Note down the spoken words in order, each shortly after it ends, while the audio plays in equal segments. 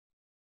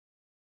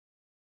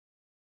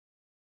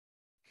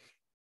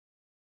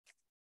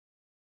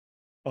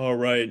All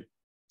right.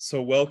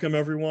 So welcome,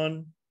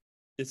 everyone.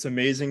 It's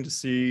amazing to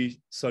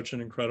see such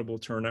an incredible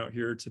turnout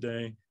here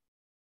today.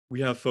 We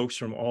have folks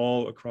from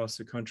all across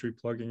the country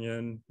plugging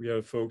in. We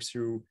have folks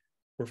who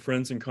were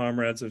friends and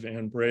comrades of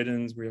Anne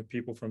Braden's. We have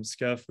people from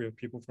SCEF. We have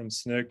people from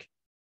SNCC.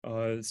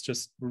 It's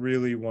just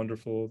really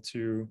wonderful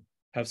to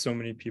have so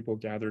many people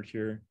gathered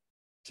here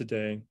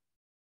today.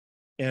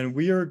 And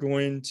we are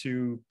going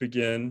to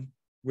begin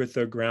with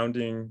a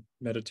grounding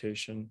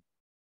meditation.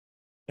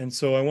 And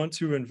so I want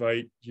to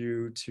invite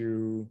you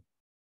to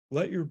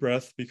let your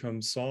breath become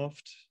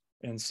soft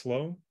and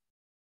slow.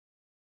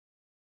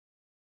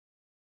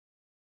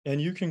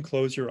 And you can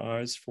close your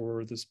eyes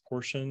for this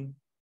portion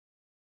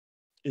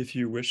if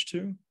you wish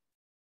to.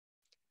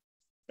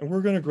 And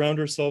we're going to ground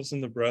ourselves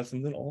in the breath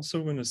and then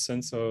also in a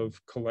sense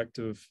of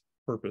collective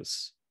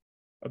purpose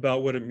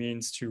about what it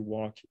means to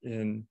walk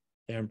in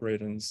Anne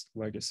Braden's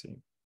legacy.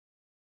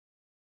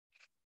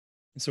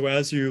 So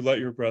as you let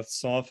your breath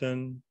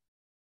soften,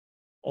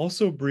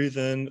 also breathe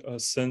in a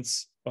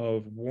sense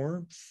of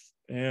warmth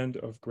and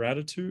of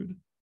gratitude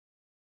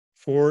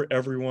for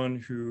everyone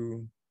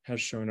who has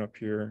shown up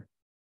here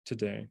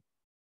today.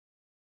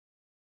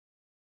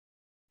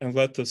 And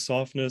let the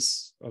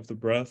softness of the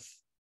breath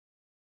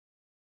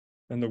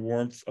and the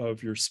warmth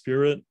of your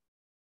spirit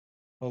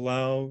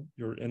allow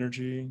your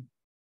energy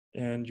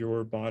and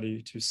your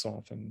body to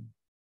soften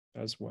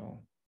as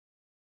well.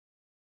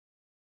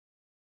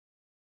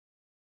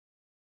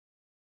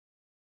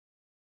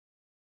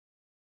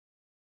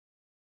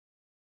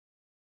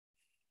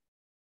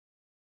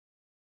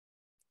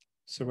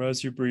 So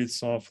as you breathe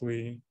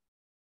softly,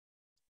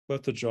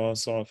 let the jaw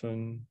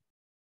soften,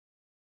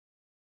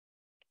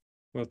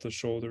 let the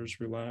shoulders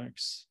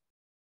relax.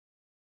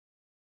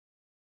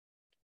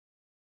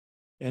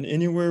 And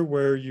anywhere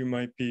where you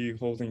might be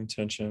holding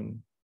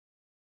tension,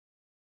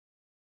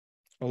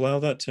 allow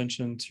that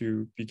tension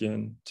to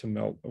begin to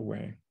melt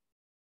away.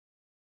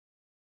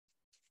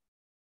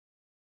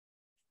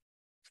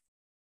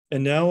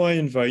 And now I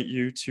invite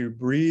you to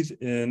breathe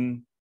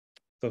in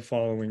the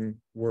following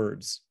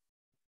words.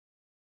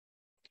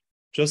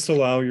 Just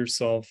allow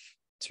yourself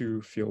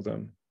to feel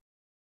them.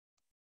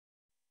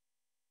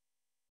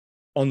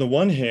 On the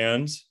one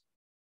hand,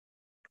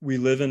 we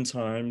live in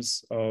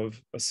times of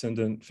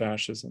ascendant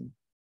fascism.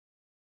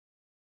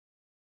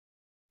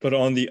 But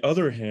on the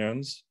other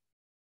hand,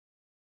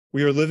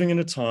 we are living in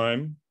a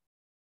time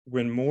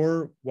when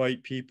more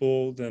white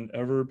people than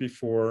ever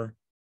before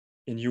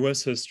in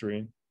US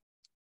history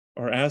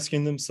are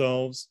asking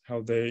themselves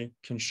how they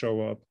can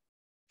show up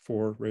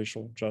for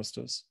racial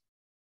justice.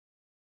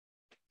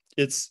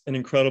 It's an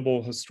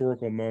incredible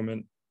historical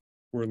moment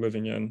we're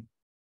living in,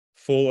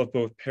 full of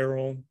both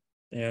peril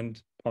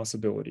and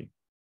possibility.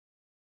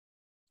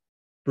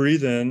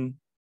 Breathe in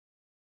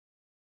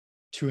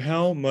to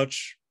how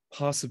much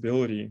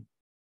possibility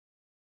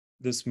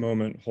this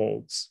moment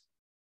holds.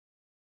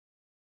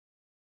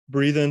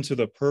 Breathe into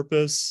the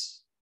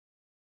purpose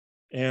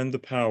and the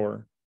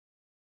power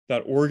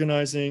that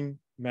organizing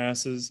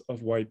masses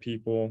of white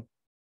people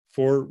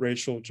for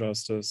racial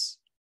justice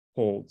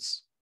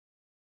holds.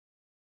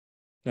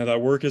 Now,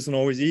 that work isn't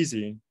always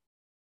easy,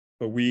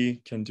 but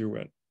we can do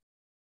it.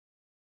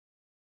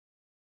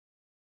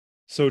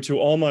 So to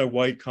all my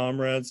white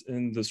comrades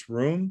in this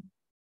room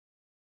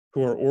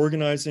who are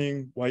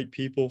organizing white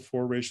people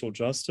for racial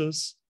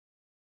justice,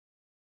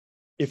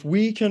 if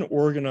we can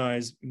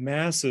organize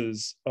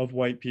masses of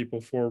white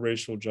people for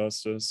racial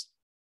justice,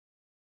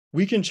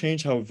 we can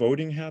change how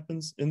voting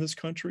happens in this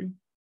country.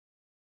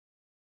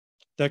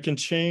 That can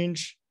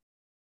change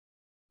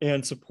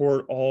and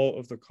support all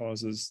of the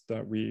causes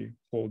that we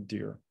hold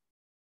dear.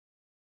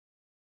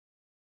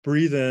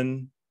 Breathe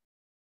in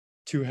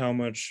to how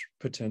much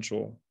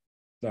potential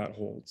that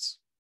holds.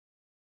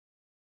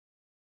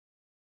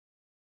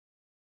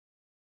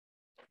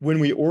 When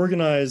we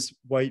organize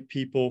white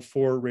people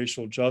for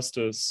racial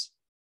justice,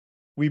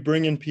 we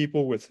bring in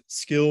people with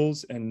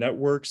skills and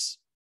networks,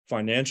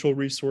 financial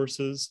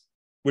resources,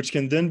 which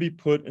can then be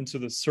put into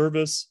the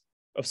service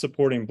of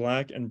supporting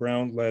Black and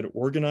Brown-led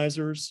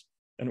organizers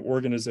and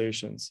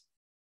organizations.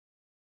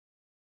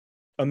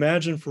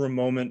 Imagine for a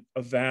moment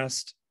a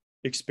vast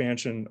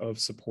expansion of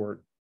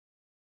support.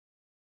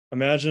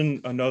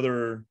 Imagine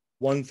another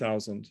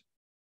 1,000,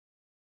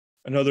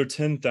 another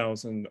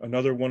 10,000,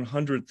 another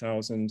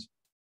 100,000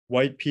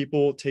 white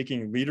people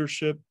taking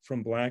leadership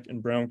from Black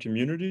and Brown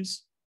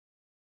communities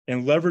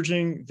and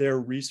leveraging their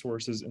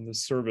resources in the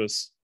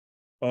service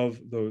of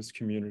those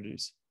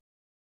communities.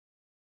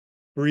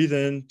 Breathe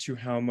in to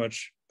how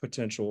much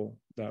potential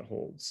that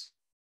holds.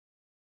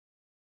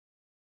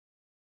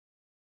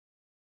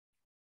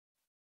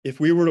 If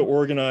we were to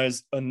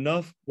organize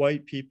enough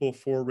white people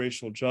for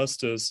racial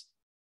justice,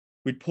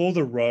 we'd pull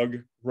the rug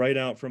right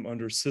out from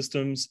under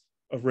systems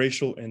of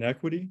racial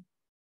inequity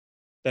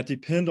that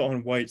depend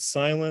on white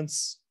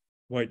silence,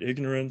 white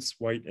ignorance,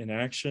 white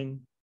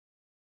inaction,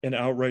 and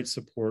outright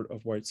support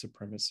of white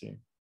supremacy.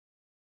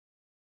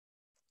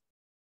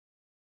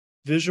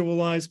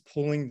 Visualize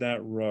pulling that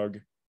rug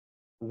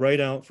right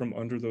out from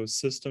under those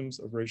systems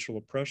of racial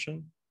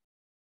oppression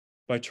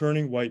by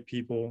turning white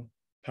people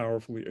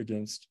powerfully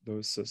against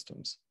those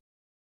systems.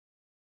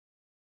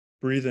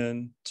 Breathe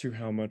in to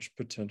how much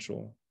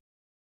potential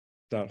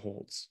that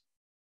holds.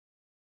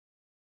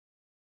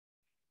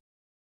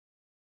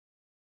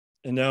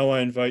 And now I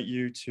invite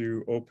you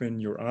to open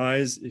your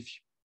eyes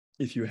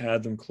if you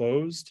had them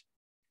closed,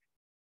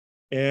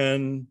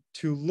 and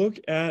to look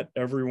at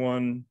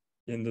everyone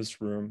in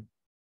this room.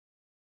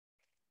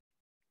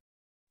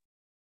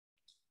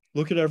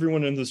 Look at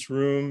everyone in this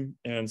room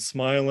and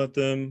smile at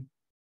them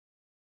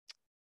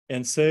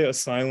and say a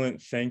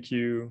silent thank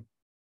you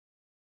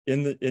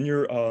in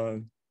your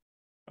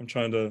I'm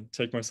trying to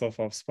take myself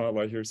off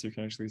spotlight here so you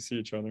can actually see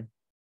each other.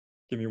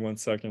 Give me 1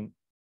 second.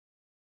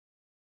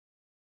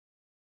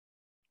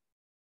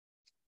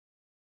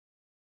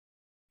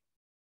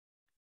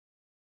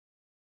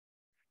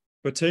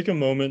 But take a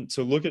moment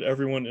to look at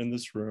everyone in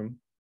this room,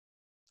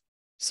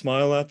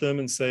 smile at them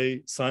and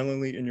say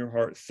silently in your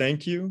heart,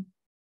 thank you.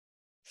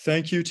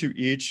 Thank you to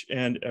each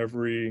and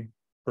every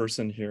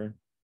person here.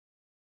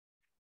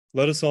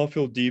 Let us all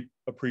feel deep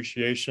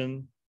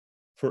appreciation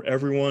for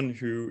everyone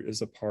who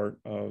is a part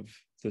of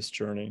this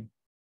journey.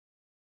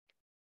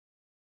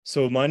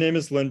 So my name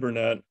is Lynn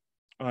Burnett.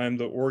 I'm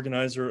the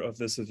organizer of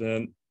this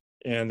event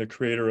and the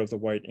creator of the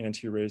White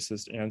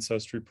Antiracist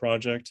Ancestry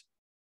Project,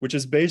 which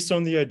is based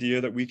on the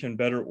idea that we can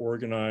better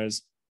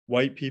organize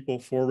white people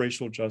for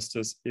racial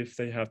justice if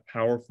they have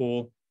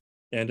powerful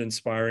and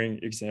inspiring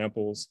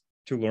examples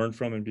to learn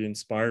from and be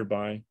inspired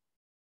by.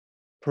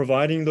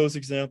 Providing those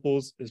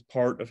examples is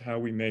part of how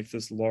we make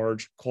this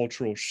large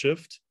cultural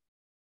shift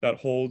that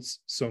holds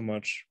so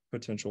much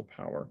potential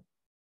power.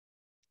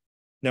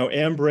 Now,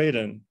 Anne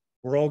Braden,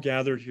 we're all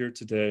gathered here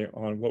today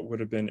on what would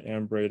have been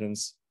Anne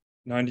Braden's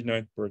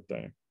 99th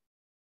birthday.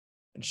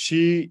 And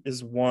she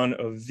is one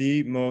of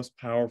the most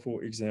powerful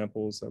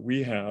examples that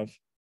we have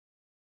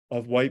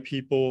of white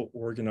people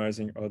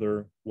organizing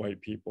other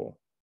white people.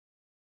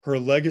 Her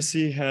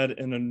legacy had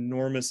an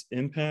enormous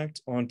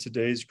impact on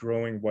today's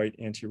growing white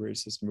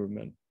anti-racist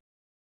movement,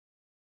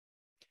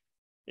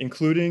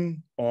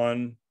 including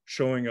on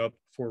showing up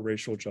for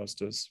racial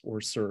justice, or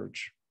SURJ,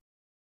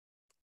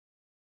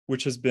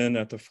 which has been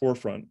at the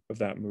forefront of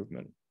that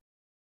movement.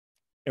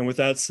 And with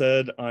that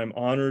said, I'm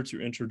honored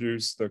to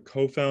introduce the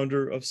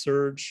co-founder of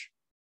SURJ,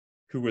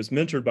 who was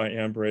mentored by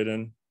Anne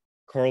Braden,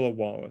 Carla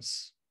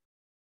Wallace.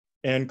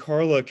 And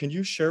Carla, can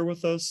you share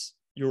with us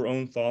your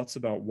own thoughts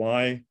about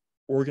why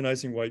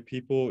organizing white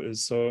people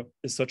is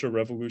such a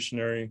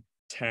revolutionary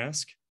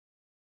task?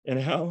 And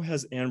how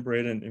has Anne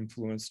Braden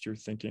influenced your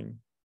thinking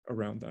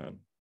around that?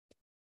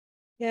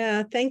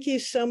 Yeah, thank you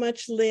so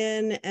much,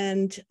 Lynn.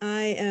 And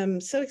I am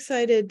so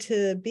excited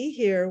to be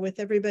here with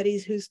everybody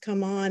who's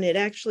come on. It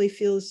actually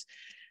feels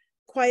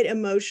quite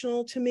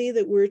emotional to me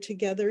that we're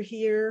together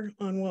here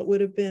on what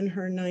would have been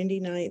her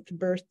 99th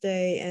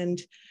birthday,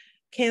 and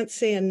can't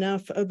say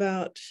enough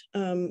about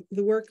the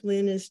work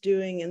Lynn is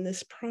doing in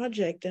this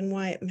project and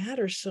why it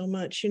matters so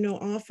much. You know,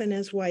 often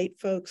as white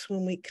folks,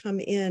 when we come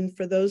in,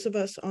 for those of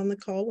us on the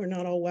call, we're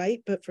not all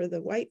white, but for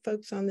the white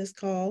folks on this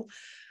call,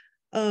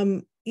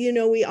 you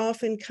know, we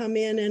often come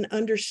in and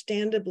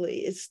understandably,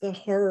 it's the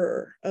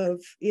horror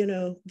of, you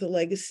know, the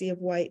legacy of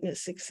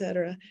whiteness, et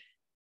cetera.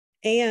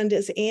 And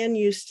as Anne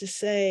used to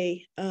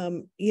say,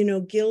 you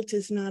know, guilt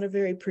is not a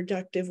very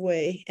productive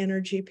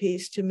energy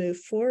piece to move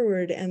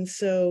forward. And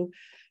so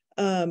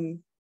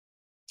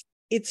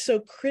it's so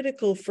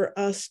critical for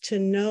us to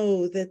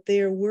know that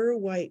there were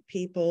white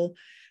people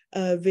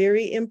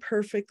very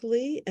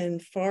imperfectly,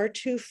 and far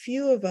too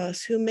few of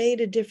us who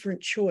made a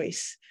different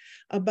choice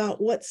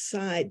about what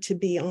side to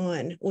be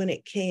on when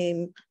it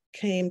came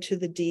to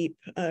the deep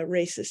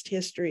racist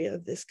history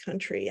of this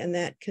country. And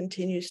that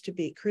continues to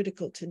be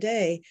critical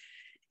today.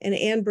 And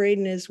Anne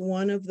Braden is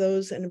one of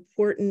those, an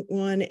important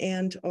one,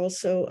 and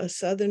also a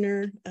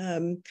Southerner.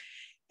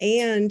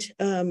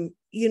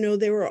 You know,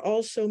 there were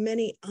also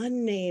many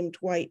unnamed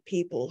white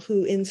people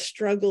who, in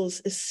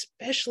struggles,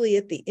 especially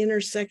at the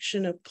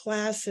intersection of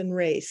class and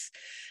race,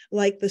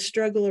 like the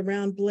struggle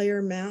around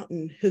Blair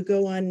Mountain, who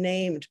go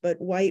unnamed,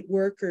 but white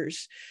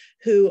workers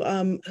who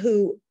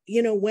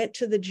you know, went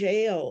to the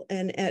jail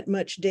and at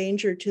much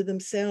danger to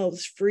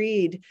themselves,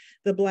 freed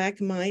the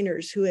Black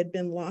miners who had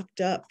been locked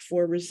up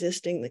for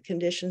resisting the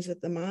conditions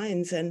at the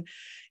mines. And,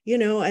 you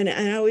know, and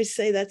I always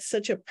say that's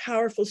such a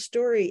powerful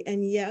story.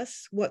 And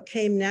yes, what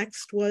came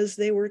next was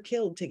they were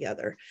killed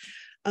together.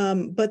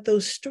 But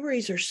those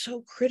stories are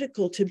so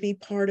critical to be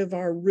part of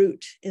our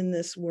root in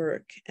this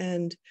work.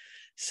 And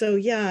so,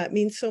 yeah, it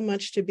means so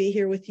much to be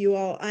here with you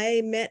all.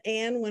 I met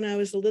Anne when I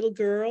was a little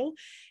girl.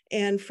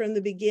 And from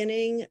the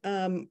beginning,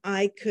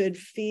 I could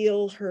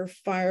feel her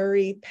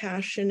fiery,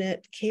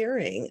 passionate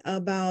caring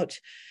about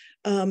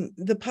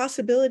the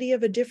possibility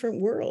of a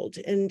different world.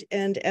 And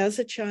as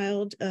a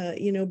child,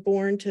 you know,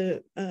 born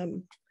to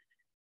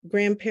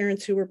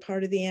grandparents who were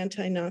part of the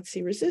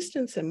anti-Nazi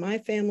resistance, and my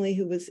family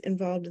who was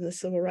involved in the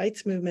civil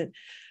rights movement,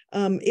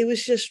 It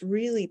was just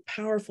really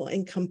powerful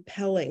and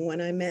compelling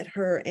when I met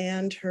her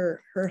and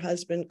her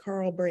husband,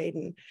 Carl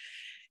Braden.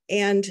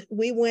 And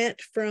we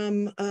went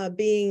from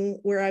being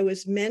where I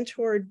was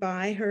mentored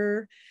by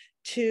her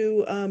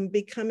to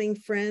becoming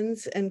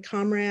friends and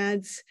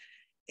comrades.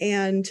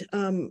 And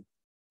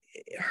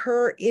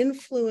her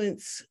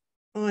influence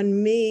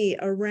on me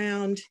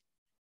around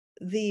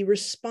the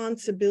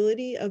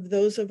responsibility of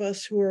those of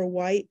us who are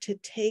white to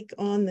take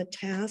on the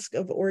task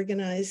of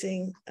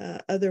organizing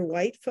other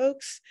white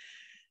folks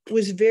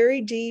was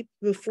very deep.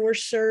 Before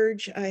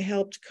SURJ, I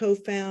helped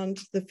co-found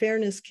the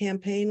Fairness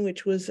Campaign,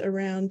 which was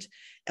around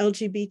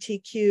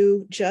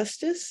LGBTQ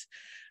justice.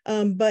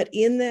 But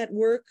in that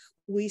work,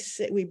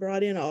 we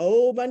brought in a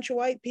whole bunch of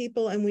white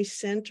people, and we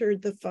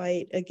centered the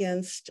fight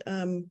against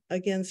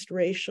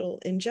racial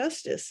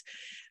injustice,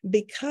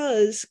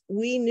 because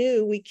we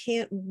knew we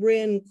can't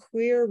win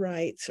queer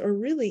rights or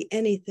really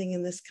anything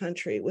in this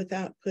country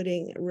without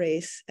putting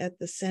race at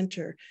the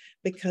center,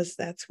 because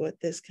that's what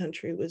this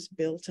country was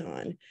built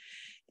on.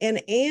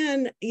 And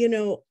Anne,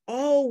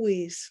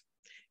 always,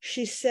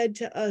 she said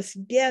to us,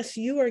 yes,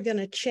 you are going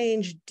to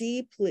change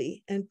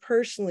deeply and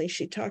personally.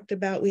 She talked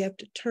about we have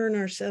to turn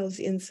ourselves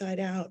inside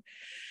out.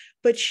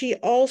 But she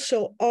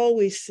also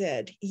always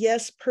said,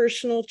 yes,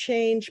 personal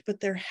change, but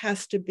there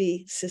has to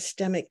be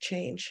systemic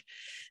change.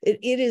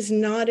 It is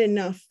not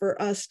enough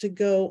for us to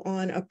go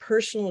on a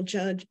personal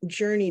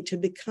journey to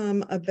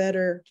become a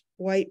better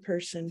white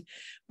person,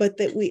 but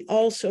that we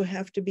also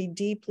have to be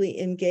deeply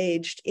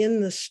engaged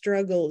in the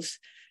struggles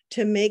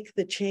to make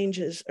the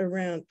changes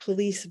around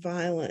police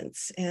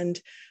violence and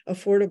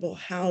affordable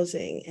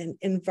housing and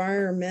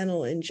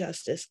environmental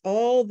injustice,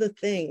 all the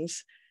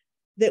things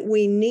that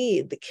we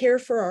need, the care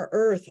for our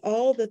earth,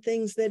 all the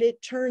things that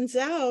it turns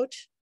out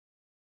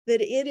that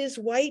it is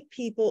white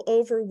people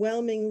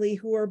overwhelmingly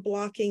who are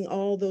blocking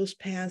all those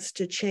paths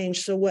to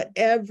change. So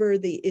whatever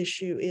the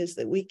issue is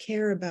that we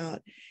care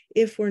about,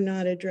 if we're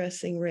not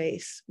addressing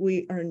race,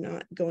 we are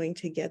not going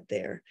to get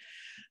there.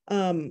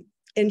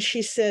 And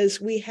she says,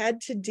 we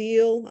had to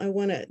deal, I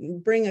want to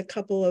bring a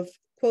couple of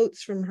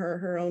quotes from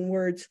her own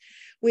words.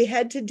 We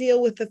had to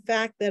deal with the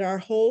fact that our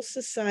whole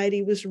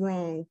society was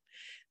wrong,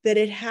 that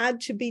it had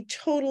to be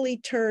totally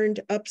turned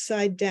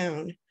upside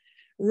down.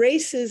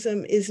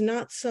 Racism is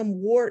not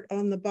some wart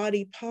on the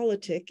body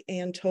politic,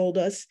 Anne told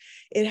us.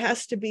 It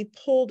has to be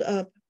pulled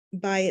up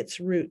by its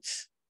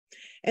roots.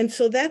 And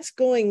so that's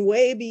going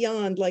way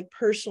beyond like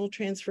personal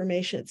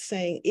transformation. It's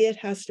saying it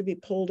has to be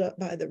pulled up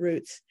by the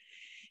roots.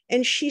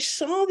 And she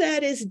saw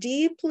that as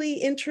deeply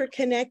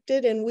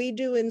interconnected, and we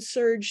do in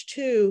SURJ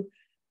too,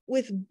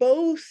 with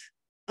both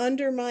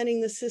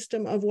undermining the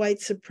system of white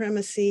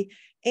supremacy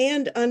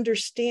and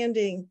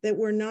understanding that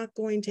we're not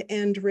going to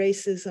end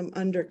racism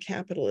under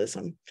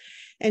capitalism.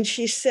 And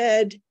she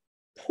said,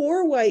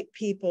 poor white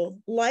people,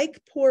 like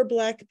poor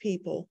Black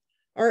people,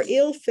 are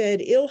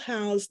ill-fed,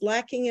 ill-housed,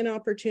 lacking in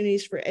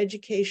opportunities for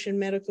education,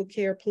 medical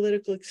care,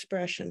 political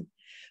expression.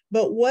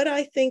 But what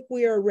I think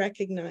we are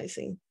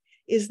recognizing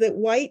is that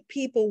white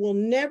people will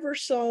never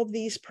solve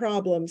these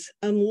problems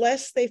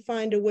unless they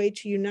find a way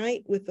to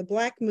unite with the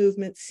Black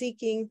movement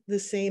seeking the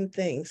same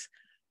things.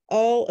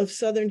 All of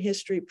Southern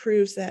history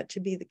proves that to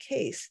be the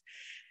case.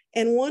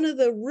 And one of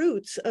the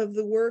roots of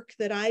the work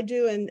that I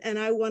do, and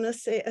I want to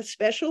say a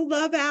special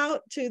love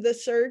out to the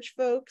SURJ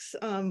folks,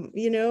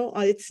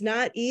 it's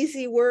not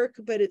easy work,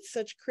 but it's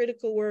such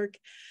critical work.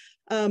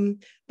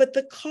 But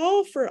the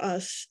call for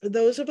us,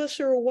 those of us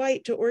who are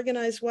white, to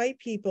organize white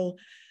people,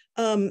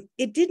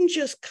 it didn't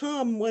just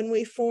come when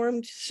we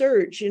formed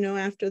SURJ,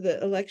 after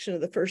the election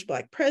of the first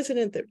Black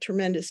president, the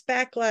tremendous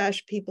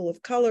backlash, people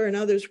of color and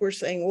others were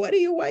saying, what are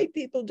you white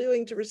people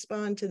doing to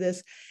respond to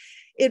this?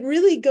 It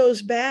really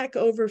goes back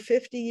over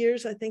 50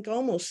 years, I think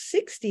almost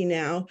 60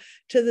 now,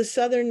 to the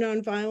Southern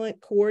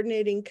Nonviolent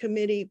Coordinating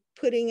Committee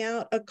putting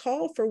out a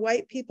call for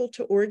white people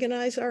to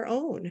organize our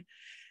own,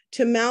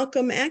 to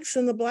Malcolm X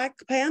and the Black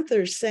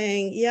Panthers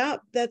saying, yeah,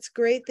 that's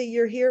great that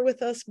you're here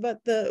with us,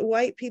 but the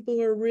white people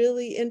who are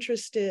really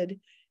interested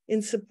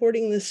in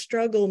supporting the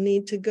struggle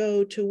need to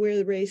go to where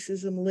the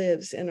racism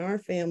lives in our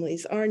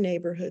families, our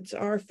neighborhoods,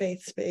 our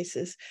faith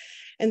spaces.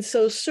 And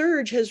so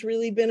SURJ has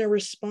really been a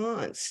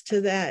response to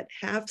that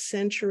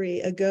half-century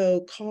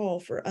ago call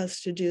for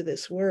us to do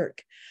this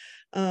work,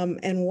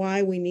 and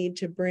why we need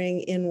to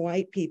bring in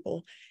white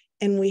people.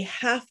 And we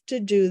have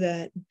to do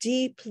that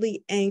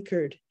deeply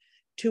anchored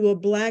to a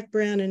Black,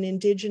 brown, and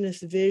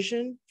Indigenous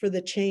vision for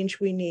the change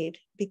we need,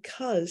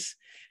 because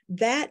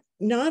that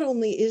not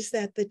only is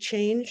that the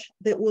change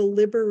that will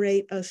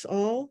liberate us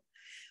all,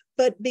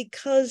 but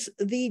because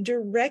the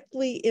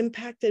directly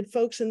impacted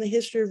folks in the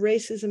history of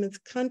racism in this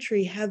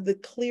country have the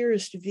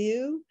clearest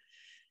view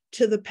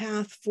to the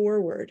path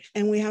forward.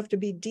 And we have to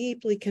be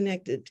deeply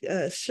connected.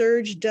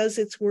 SURJ does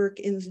its work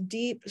in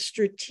deep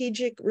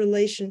strategic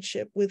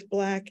relationship with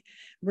Black,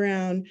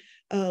 brown,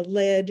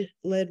 led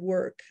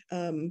work.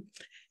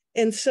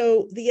 And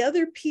so the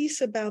other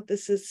piece about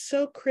this is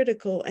so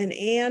critical, and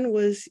Anne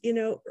was,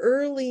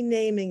 early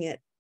naming it.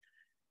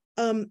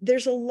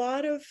 There's a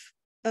lot of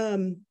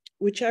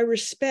which I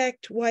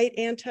respect, white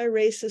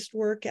anti-racist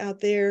work out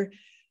there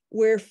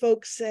where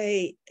folks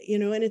say, you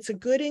know, and it's a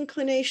good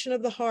inclination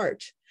of the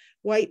heart.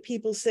 White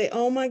people say,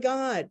 oh my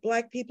God,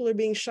 Black people are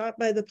being shot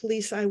by the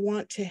police. I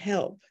want to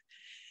help.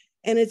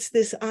 And it's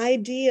this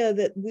idea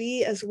that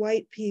we as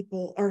white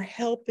people are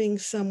helping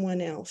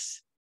someone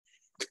else.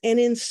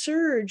 And in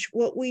SURJ,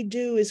 what we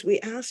do is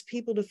we ask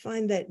people to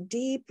find that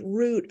deep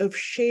root of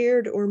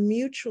shared or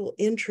mutual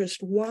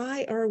interest.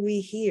 Why are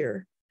we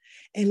here?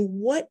 And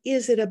what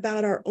is it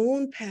about our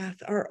own path,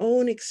 our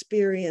own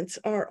experience,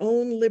 our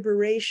own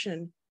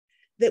liberation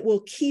that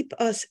will keep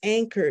us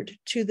anchored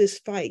to this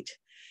fight?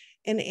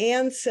 And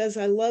Anne says,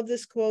 I love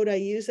this quote. I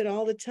use it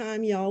all the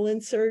time. Y'all in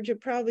SURJ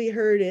have probably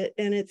heard it.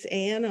 And it's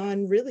Anne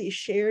on really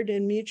shared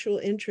and mutual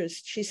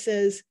interest. She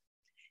says,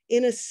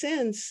 in a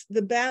sense,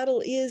 the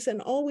battle is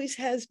and always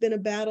has been a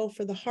battle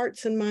for the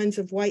hearts and minds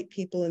of white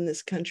people in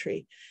this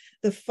country.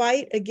 The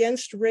fight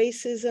against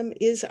racism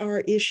is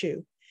our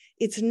issue.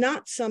 It's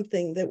not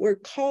something that we're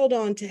called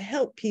on to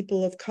help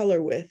people of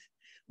color with.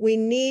 We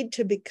need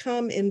to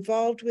become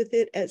involved with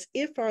it as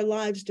if our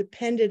lives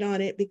depended on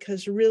it,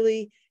 because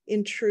really,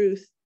 in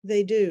truth,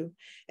 they do.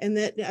 And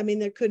that, I mean,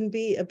 there couldn't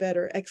be a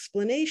better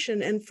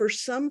explanation. And for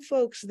some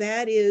folks,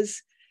 that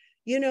is,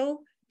 you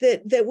know,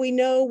 that we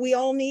know we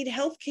all need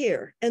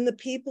healthcare, and the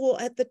people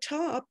at the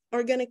top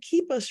are going to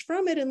keep us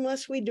from it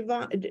unless we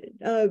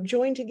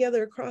join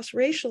together across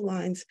racial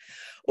lines.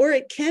 Or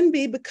it can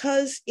be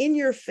because in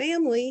your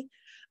family,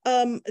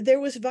 there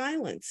was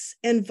violence,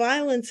 and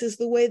violence is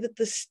the way that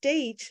the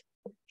state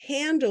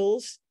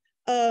handles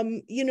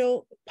you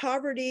know,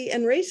 poverty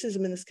and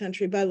racism in this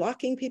country by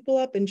locking people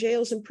up in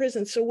jails and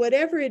prisons. So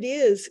whatever it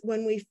is,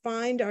 when we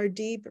find our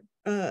deep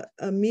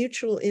a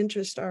mutual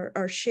interest,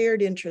 our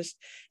shared interest,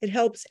 it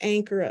helps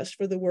anchor us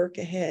for the work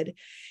ahead.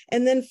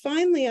 And then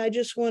finally, I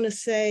just want to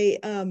say,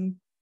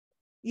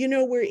 you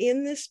know, we're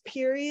in this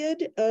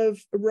period of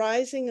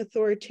rising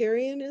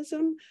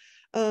authoritarianism,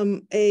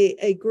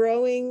 a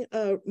growing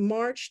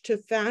march to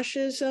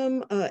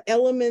fascism,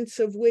 elements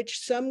of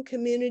which some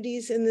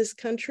communities in this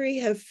country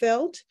have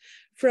felt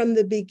from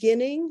the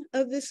beginning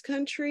of this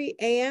country.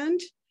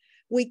 And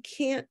we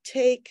can't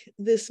take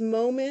this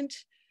moment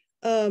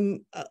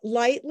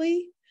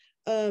lightly.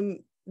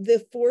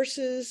 The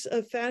forces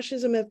of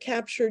fascism have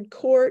captured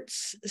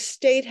courts,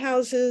 state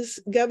houses,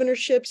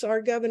 governorships.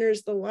 Our governor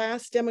is the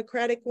last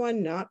Democratic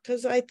one, not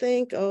because I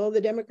think, oh,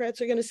 the Democrats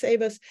are going to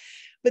save us.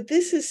 But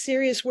this is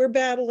serious. We're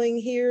battling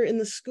here in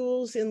the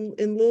schools in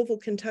Louisville,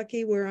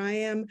 Kentucky, where I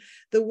am,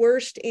 the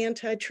worst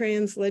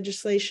anti-trans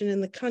legislation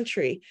in the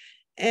country.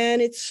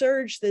 And it's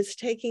SURJ that's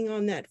taking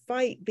on that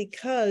fight,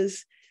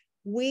 because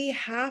we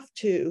have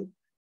to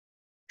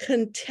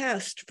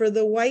contest for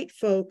the white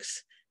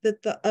folks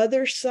that the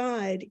other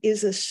side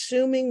is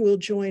assuming will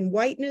join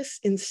whiteness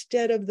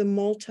instead of the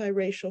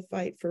multiracial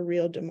fight for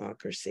real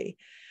democracy.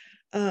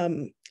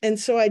 And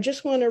so I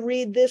just want to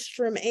read this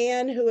from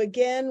Anne, who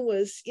again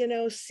was, you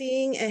know,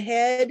 seeing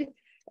ahead.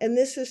 And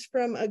this is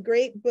from a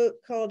great book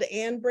called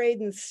Anne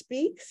Braden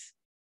Speaks.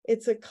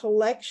 It's a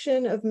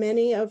collection of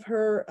many of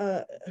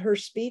her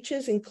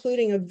speeches,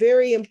 including a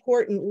very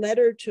important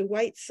letter to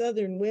white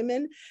Southern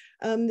women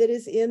that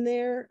is in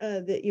there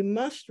that you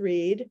must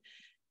read.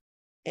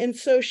 And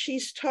so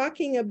she's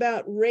talking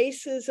about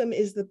racism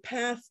is the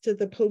path to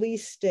the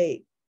police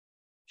state.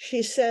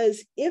 She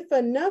says, if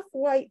enough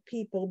white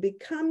people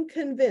become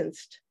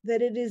convinced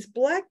that it is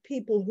Black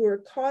people who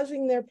are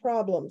causing their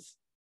problems,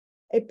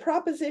 a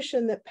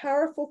proposition that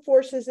powerful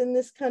forces in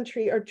this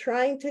country are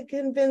trying to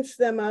convince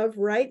them of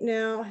right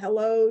now,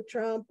 hello,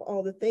 Trump,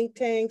 all the think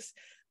tanks,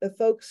 the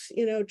folks,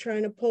 you know,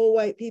 trying to pull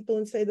white people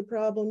and say the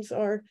problems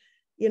are,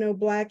 you know,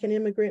 Black and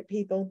immigrant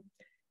people.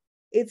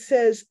 It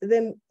says,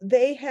 then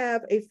they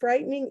have a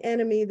frightening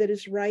enemy that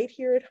is right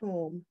here at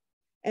home.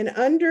 And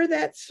under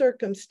that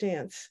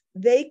circumstance,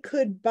 they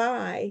could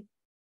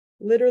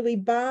literally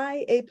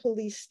buy a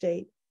police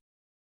state.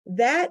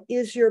 That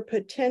is your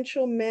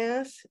potential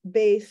mass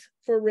base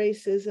for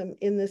racism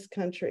in this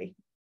country.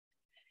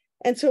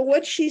 And so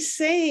what she's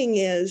saying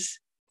is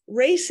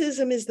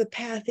racism is the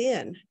path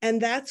in, and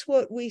that's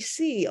what we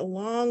see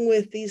along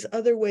with these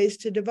other ways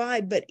to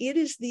divide, but it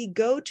is the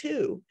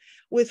go-to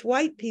with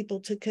white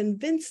people to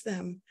convince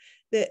them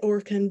that,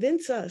 or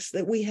convince us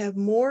that we have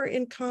more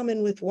in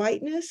common with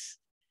whiteness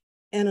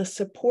and a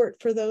support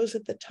for those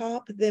at the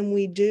top than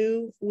we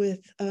do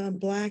with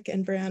Black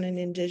and brown and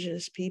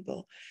indigenous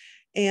people.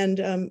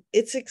 And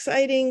it's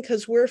exciting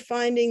because we're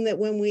finding that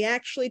when we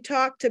actually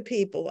talk to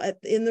people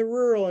in the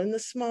rural, in the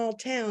small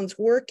towns,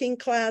 working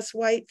class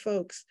white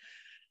folks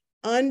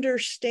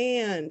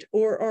understand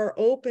or are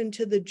open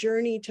to the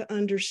journey to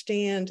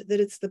understand that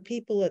it's the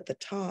people at the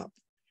top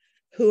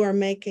who are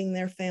making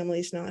their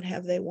families not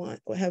have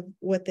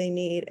what they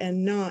need,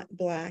 and not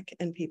Black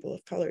and people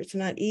of color. It's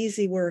not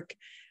easy work.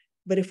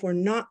 But if we're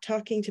not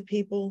talking to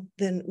people,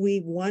 then we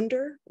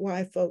wonder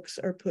why folks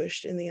are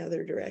pushed in the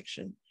other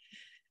direction.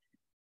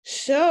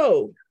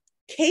 So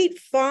Cate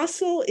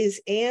Fosl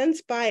is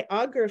Anne's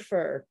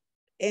biographer.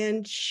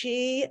 And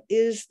she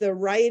is the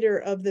writer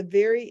of the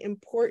very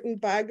important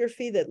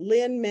biography that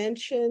Lynn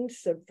mentioned,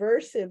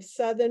 Subversive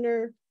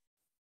Southerner.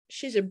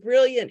 She's a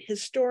brilliant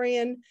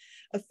historian,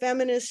 a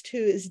feminist who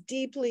is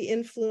deeply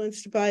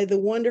influenced by the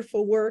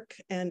wonderful work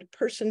and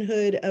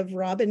personhood of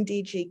Robin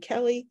D.G.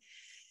 Kelley.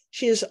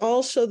 She is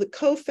also the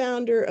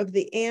co-founder of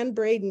the Anne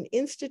Braden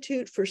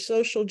Institute for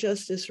Social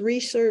Justice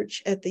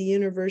Research at the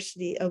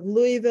University of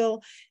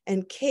Louisville.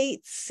 And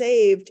Cate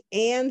saved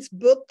Anne's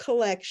book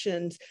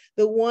collections,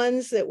 the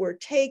ones that were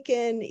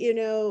taken,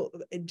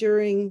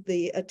 during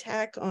the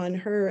attack on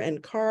her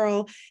and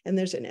Carl. And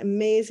there's an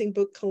amazing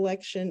book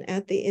collection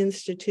at the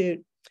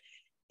Institute.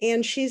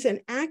 And she's an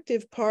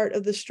active part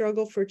of the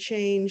struggle for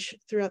change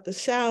throughout the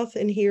South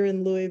and here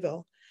in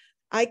Louisville.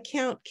 I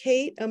count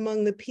Cate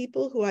among the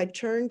people who I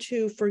turn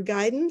to for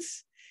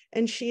guidance,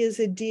 and she is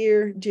a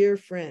dear, dear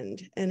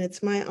friend. And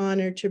it's my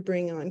honor to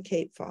bring on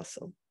Cate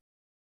Fosl.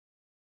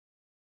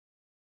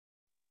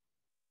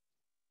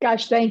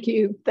 Gosh, thank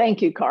you.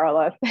 Thank you,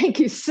 Carla. Thank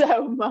you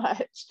so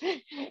much.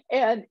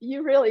 And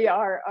you really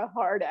are a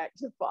hard act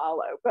to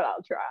follow, but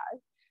I'll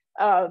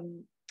try.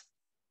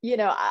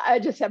 I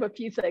just have a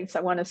few things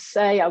I want to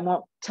say. I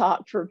won't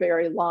talk for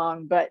very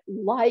long, but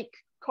like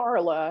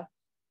Carla,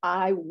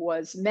 I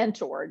was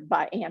mentored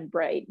by Anne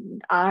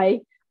Braden.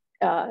 I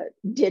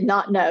did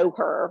not know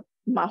her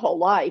my whole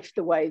life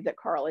the way that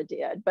Carla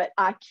did, but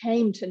I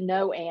came to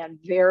know Anne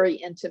very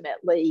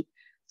intimately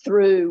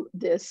through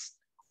this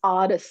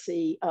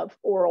odyssey of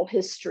oral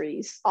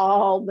histories,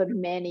 all the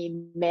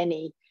many,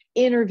 many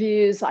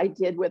interviews I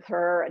did with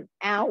her and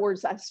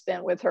hours I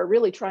spent with her,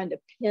 really trying to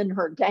pin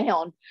her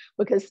down,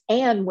 because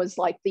Anne was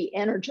like the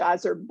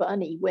Energizer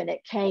bunny when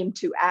it came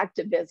to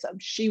activism.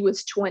 She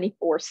was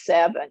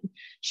 24/7.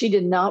 She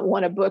did not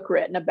want a book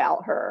written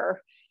about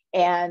her.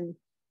 And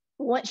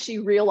once she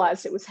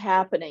realized it was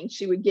happening,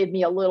 she would give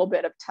me a little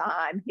bit of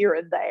time here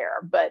and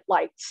there. But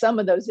like some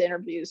of those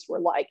interviews were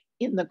like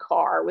in the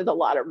car with a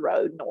lot of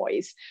road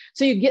noise.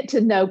 So you get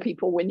to know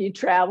people when you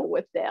travel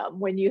with them,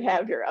 when you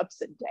have your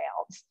ups and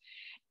downs.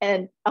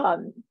 And I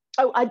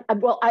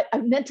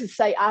meant to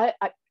say, I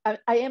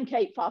am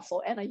Cate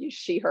Fosl, and I use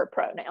she, her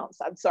pronouns.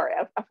 I'm sorry,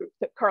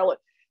 Carla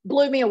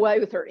blew me away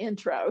with her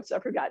intro, so I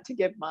forgot to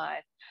give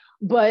mine.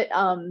 But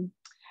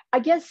I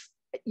guess,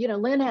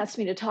 Lynn asked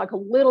me to talk a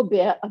little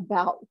bit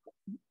about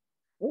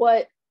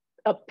what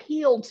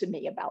appealed to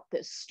me about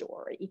this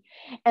story.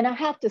 And I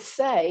have to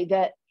say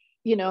that,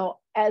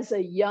 as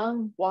a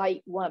young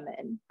white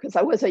woman, because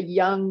I was a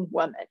young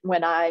woman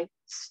when I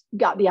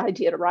got the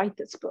idea to write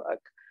this book,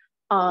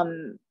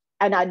 and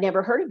I'd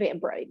never heard of Anne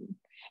Braden.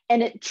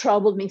 And it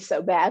troubled me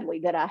so badly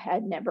that I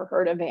had never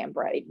heard of Anne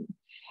Braden.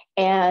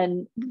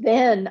 And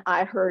then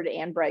I heard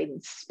Anne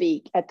Braden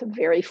speak at the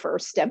very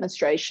first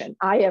demonstration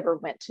I ever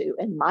went to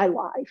in my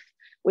life,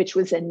 which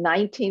was in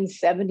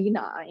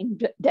 1979,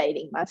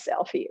 dating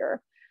myself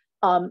here,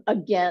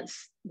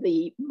 against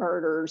the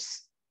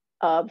murders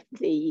of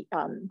the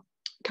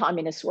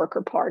Communist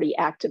Worker Party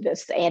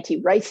activists, the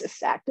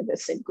anti-racist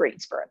activists in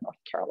Greensboro, North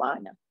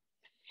Carolina.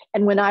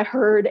 And when I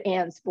heard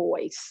Anne's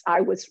voice,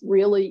 I was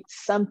really,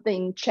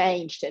 something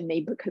changed in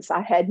me, because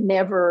I had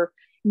never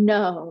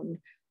known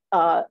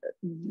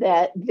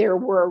that there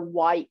were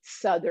white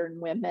Southern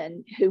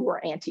women who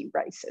were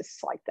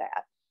anti-racist like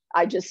that.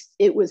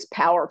 It was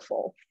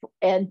powerful.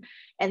 And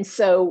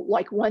so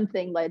like one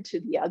thing led to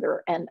the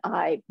other, and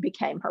I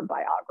became her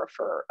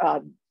biographer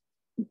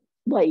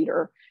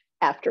later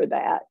after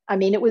that. I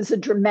mean, it was a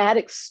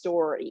dramatic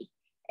story.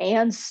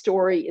 Anne's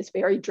story is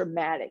very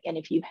dramatic. And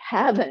if you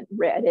haven't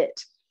read it,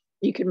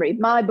 you can read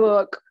my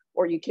book,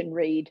 or you can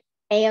read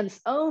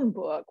Anne's own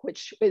book,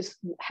 which is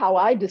how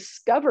I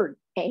discovered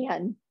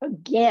Anne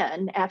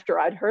again after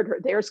I'd heard her.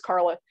 There's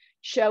Carla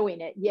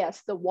showing it.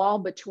 Yes, The Wall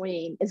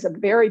Between is a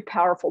very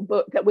powerful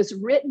book that was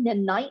written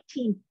in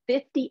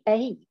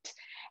 1958,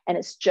 and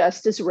it's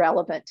just as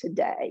relevant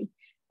today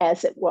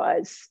as it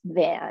was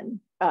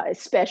then,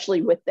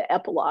 especially with the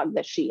epilogue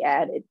that she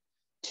added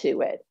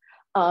to it.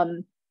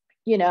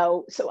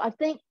 So I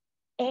think,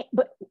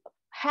 but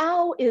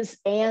how is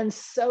Anne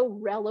so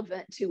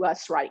relevant to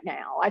us right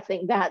now? I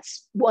think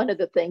that's one of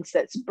the things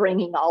that's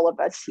bringing all of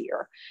us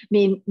here. I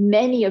mean,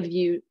 many of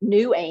you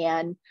knew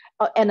Anne,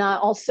 and I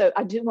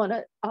do want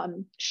to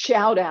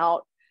shout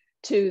out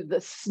to the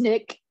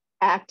SNCC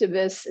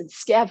activists and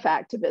SCEF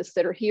activists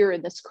that are here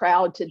in this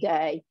crowd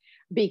today,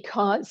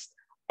 because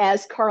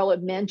as Carla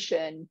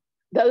mentioned,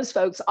 those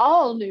folks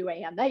all knew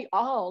Anne. They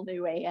all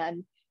knew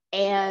Anne,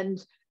 and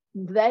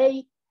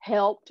they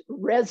helped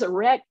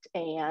resurrect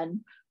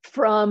Anne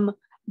from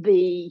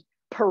the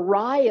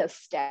pariah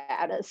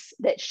status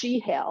that she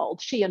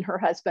held, she and her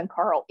husband,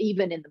 Carl,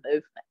 even in the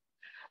movement.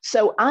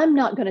 So I'm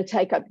not going to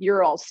take up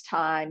your all's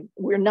time.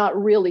 We're not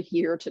really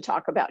here to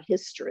talk about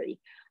history.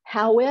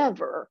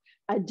 However,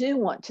 I do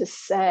want to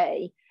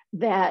say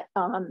that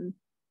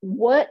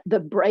what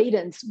the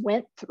Bradens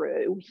went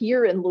through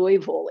here in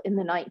Louisville in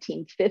the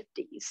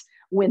 1950s,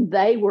 when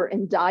they were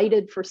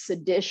indicted for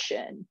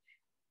sedition,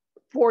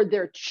 for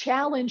their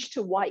challenge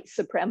to white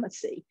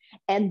supremacy.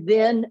 And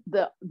then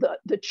the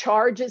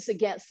charges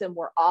against them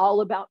were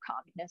all about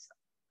communism.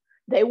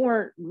 They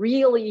weren't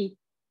really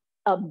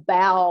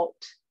about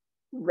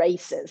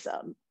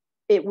racism.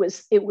 It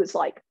was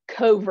like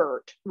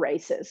covert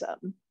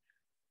racism.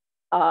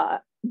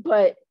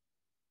 But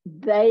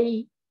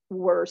they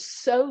were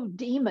so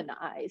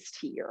demonized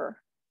here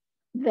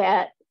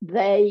that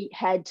they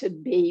had to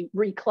be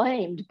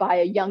reclaimed by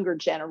a younger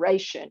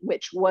generation,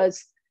 which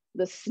was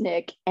the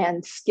SNCC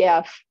and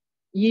SCEF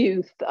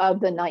youth of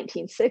the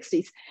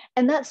 1960s.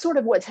 And that's sort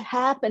of what's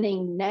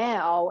happening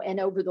now and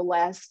over the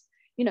last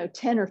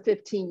 10 or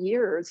 15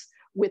 years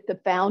with the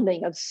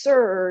founding of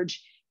SURJ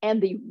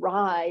and the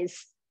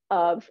rise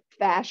of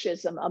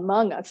fascism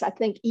among us. I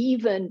think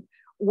even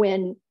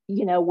when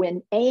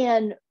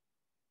Anne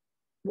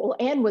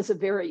was a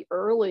very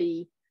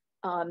early,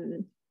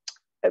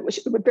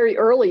 very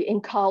early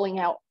in calling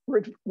out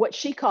what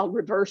she called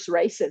reverse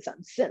racism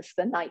since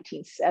the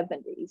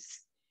 1970s.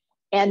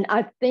 And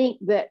I think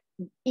that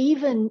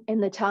even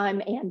in the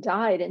time Anne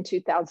died in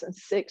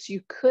 2006,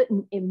 you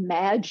couldn't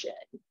imagine,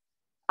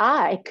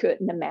 I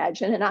couldn't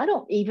imagine, and I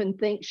don't even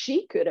think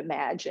she could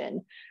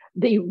imagine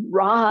the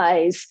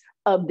rise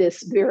of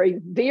this very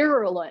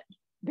virulent,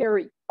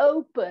 very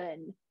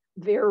open,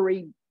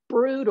 very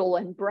brutal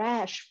and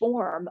brash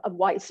form of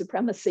white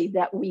supremacy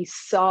that we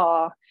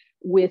saw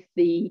with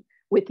the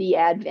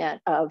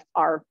advent of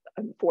our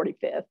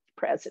 45th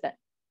president.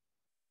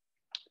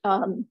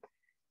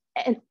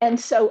 And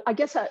so I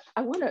guess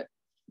I want to,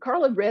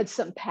 Carla read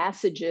some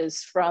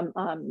passages from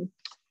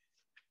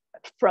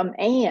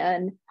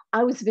Anne.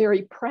 I was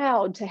very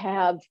proud to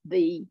have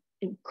the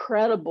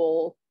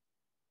incredible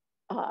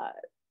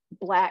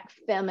Black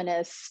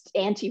feminist,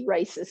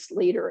 anti-racist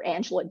leader,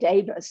 Angela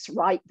Davis,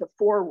 write the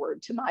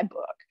foreword to my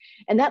book.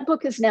 And that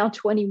book is now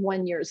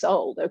 21 years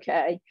old,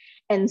 okay?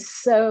 And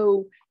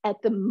so at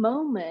the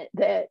moment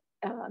that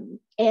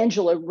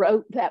Angela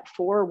wrote that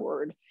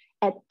foreword,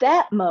 at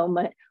that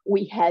moment,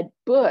 we had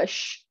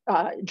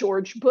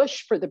George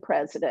Bush for the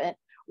president.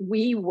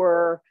 We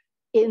were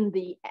in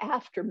the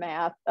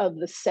aftermath of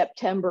the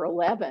September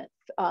 11th,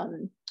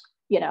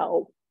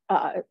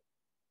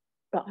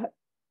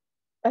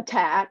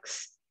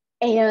 attacks.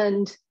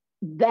 And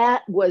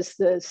that was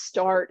the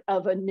start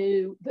of the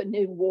new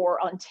war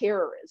on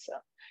terrorism.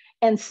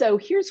 And so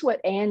here's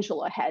what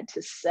Angela had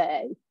to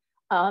say.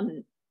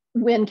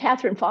 When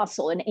Cate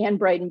Fosl and Anne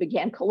Braden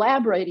began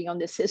collaborating on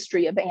this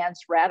history of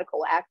Anne's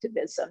radical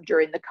activism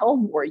during the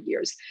Cold War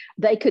years,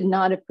 they could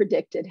not have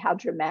predicted how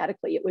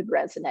dramatically it would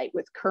resonate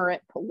with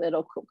current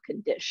political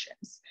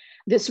conditions.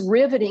 This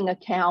riveting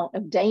account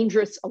of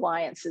dangerous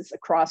alliances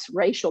across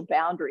racial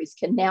boundaries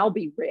can now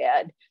be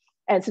read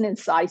as an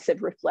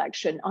incisive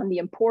reflection on the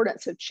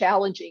importance of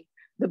challenging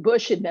the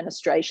Bush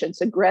administration's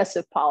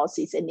aggressive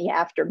policies in the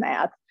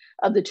aftermath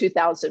of the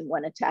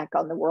 2001 attack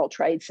on the World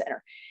Trade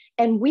Center.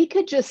 And we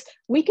could just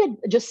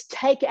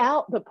take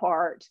out the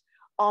part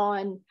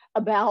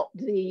about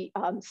the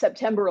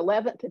September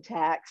 11th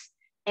attacks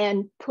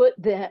and put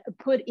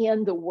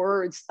in the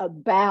words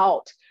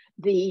about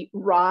the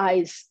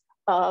rise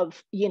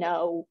of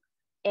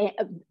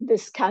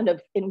this kind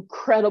of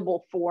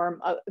incredible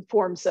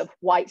forms of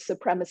white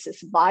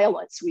supremacist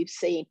violence we've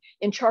seen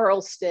in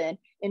Charleston,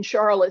 in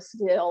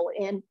Charlottesville,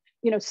 in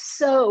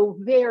so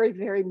very,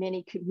 very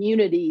many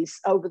communities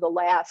over the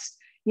last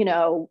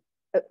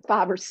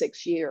 5 or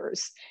 6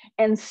 years.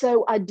 And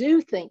so I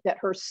do think that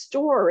her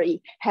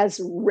story has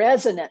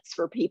resonance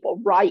for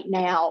people right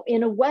now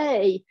in a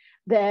way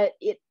that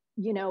it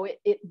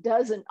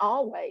doesn't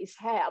always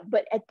have.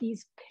 But at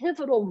these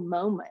pivotal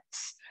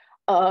moments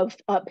of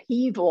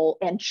upheaval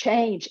and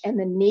change and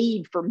the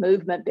need for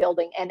movement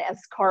building, and as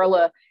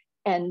Carla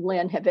and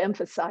Lynn have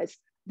emphasized,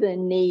 the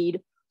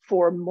need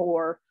for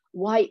more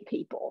white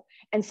people.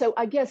 And so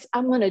I guess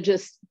I'm going to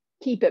just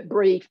keep it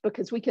brief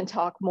because we can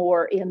talk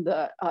more in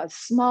the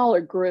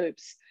smaller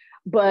groups,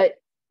 but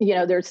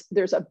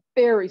there's a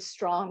very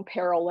strong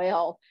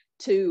parallel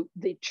to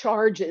the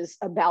charges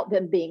about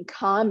them being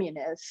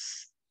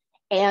communists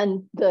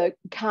and the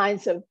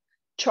kinds of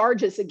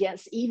charges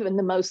against even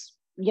the most,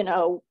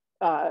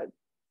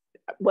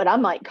 what I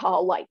might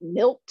call like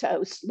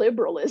milquetoast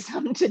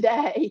liberalism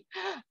today,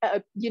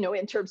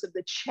 in terms of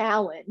the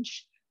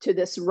challenge to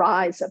this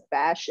rise of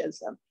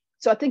fascism.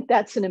 So I think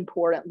that's an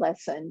important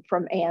lesson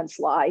from Anne's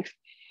life.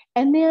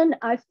 And then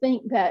I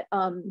think that,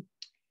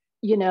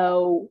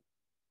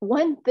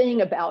 one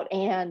thing about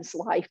Anne's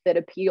life that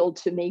appealed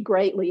to me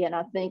greatly, and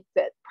I think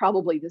that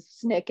probably the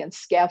SNCC and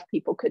SCEF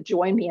people could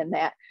join me in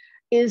that,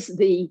 is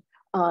the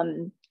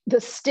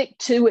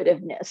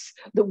stick-to-itiveness,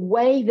 the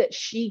way that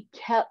she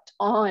kept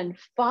on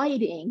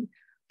fighting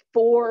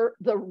for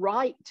the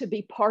right to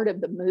be part of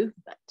the movement,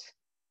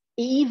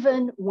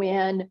 even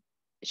when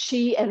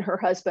she and her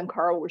husband,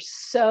 Carl, were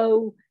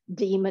so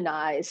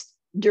demonized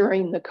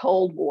during the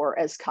Cold War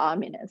as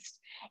communists.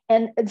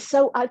 And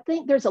so I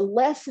think there's a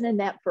lesson in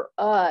that for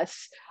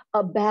us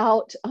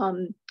about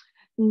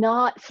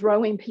not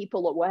throwing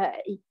people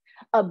away,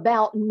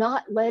 about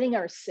not letting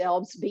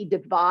ourselves be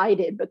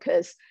divided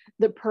because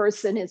the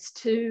person is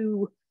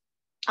too,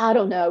 I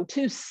don't know,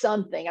 too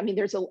something. I mean,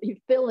 you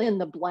fill in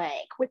the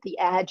blank with the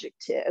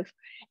adjective,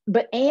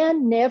 but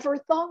Anne never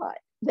thought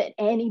that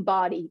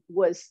anybody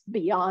was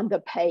beyond the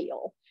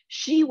pale.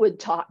 She would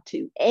talk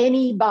to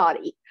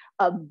anybody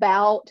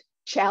about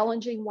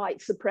challenging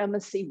white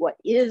supremacy. What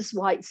is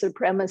white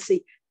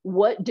supremacy?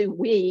 What do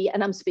we,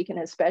 and I'm speaking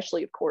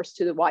especially, of course,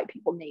 to the white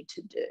people, need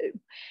to do?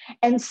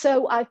 And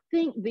so I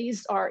think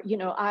these are,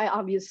 I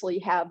obviously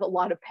have a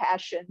lot of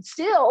passion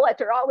still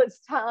after all this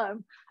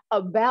time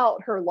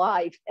about her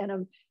life. And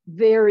I'm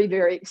very,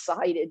 very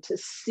excited to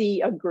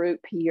see a group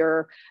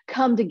here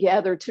come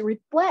together to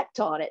reflect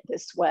on it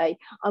this way,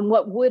 on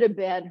what would have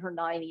been her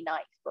 99th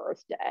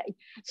birthday.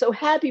 So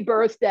happy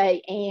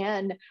birthday,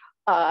 Anne.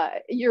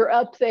 You're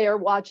up there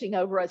watching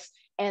over us.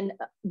 And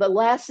the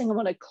last thing I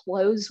want to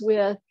close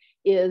with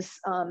is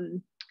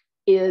to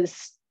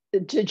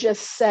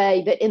just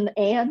say that in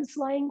Anne's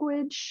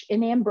language,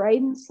 in Anne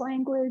Braden's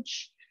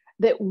language,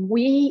 that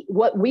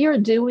what we are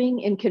doing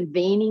in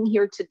convening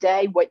here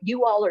today, what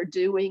you all are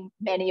doing,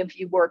 many of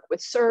you work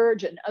with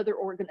SURJ and other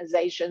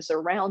organizations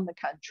around the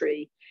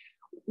country,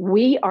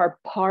 we are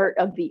part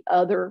of the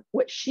other,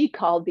 what she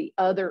called the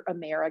other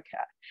America.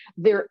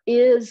 There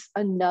is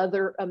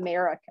another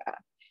America.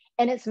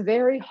 And it's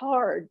very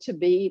hard to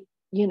be,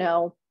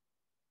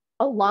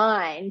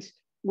 aligned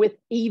with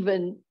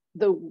even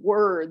the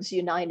words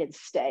United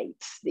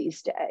States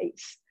these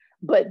days.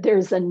 But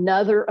there's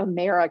another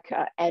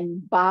America.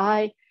 And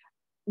by,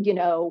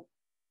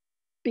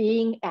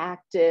 being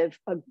active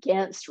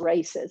against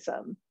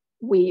racism,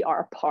 we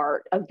are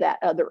part of that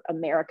other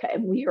America,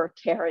 and we are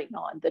carrying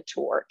on the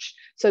torch.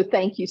 So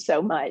thank you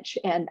so much.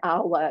 And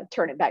I'll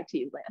turn it back to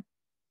you, Lynn.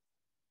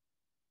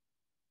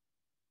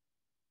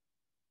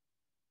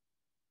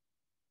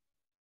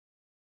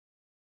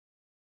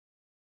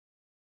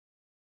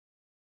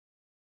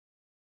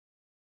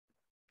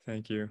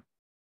 Thank you.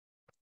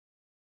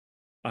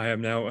 I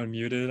am now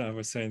unmuted. I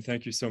was saying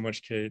thank you so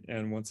much, Cate.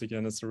 And once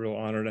again, it's a real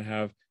honor to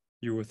have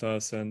you with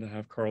us and to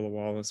have Carla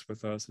Wallace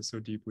with us. I so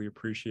deeply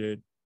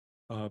appreciate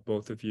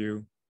both of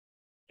you.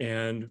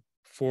 And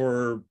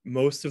for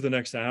most of the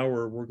next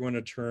hour, we're going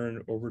to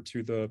turn over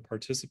to the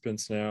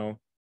participants now.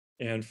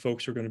 And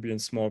folks are going to be in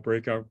small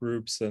breakout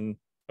groups, and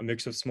a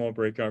mix of small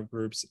breakout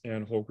groups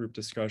and whole group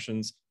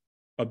discussions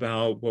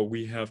about what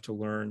we have to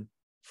learn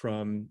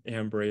from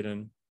Anne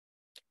Braden.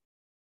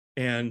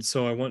 And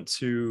so I want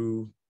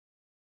to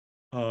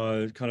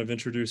kind of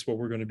introduce what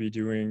we're going to be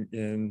doing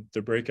in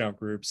the breakout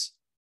groups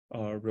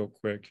real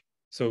quick.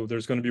 So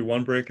there's going to be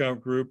one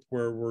breakout group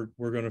where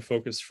we're going to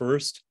focus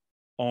first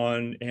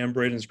on Anne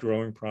Braden's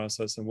growing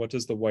process and what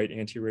does the white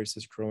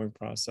anti-racist growing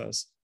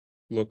process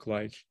look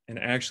like. And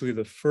actually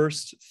the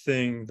first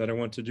thing that I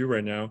want to do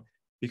right now,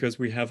 because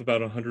we have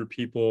about 100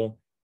 people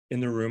in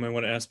the room, I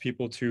want to ask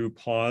people to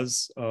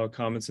pause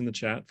comments in the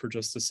chat for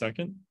just a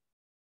second.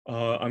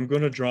 I'm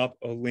going to drop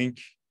a link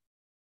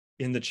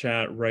in the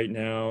chat right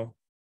now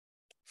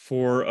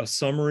for a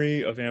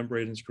summary of Anne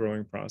Braden's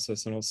growing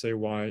process, and I'll say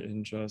why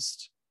in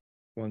just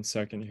 1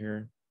 second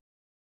here.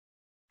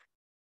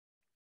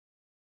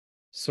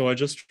 So I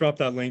just dropped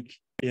that link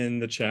in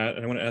the chat,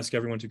 and I want to ask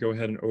everyone to go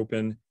ahead and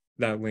open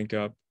that link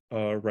up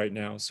right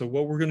now. So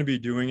what we're going to be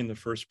doing in the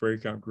first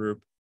breakout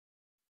group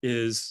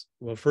is,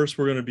 well, first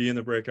we're going to be in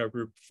the breakout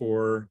group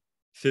for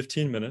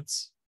 15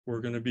 minutes.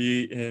 We're going to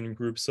be in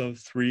groups of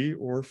 3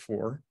 or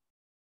 4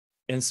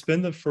 and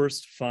spend the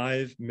first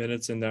 5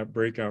 minutes in that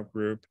breakout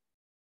group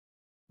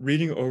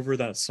reading over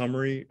that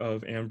summary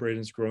of Anne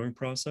Braden's growing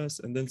process,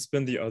 and then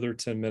spend the other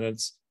 10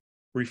 minutes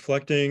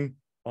reflecting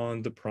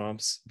on the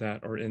prompts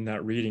that are in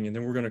that reading. And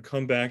then we're going to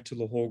come back to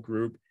the whole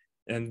group,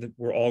 and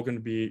we're all going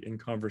to be in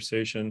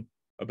conversation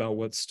about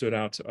what stood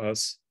out to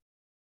us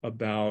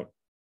about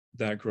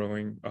that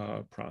growing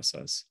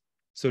process.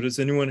 So does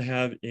anyone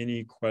have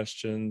any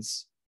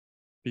questions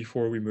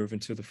before we move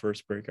into the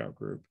first breakout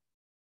group?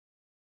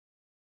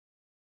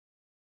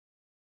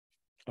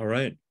 All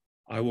right,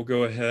 I will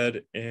go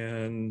ahead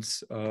and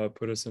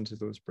put us into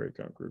those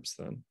breakout groups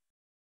then.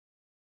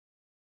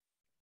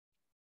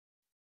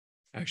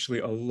 Actually,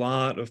 a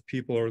lot of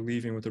people are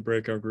leaving with the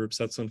breakout groups.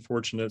 That's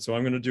unfortunate. So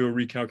I'm going to do a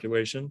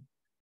recalculation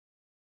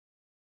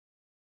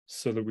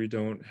so that we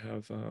don't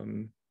have,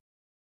 okay,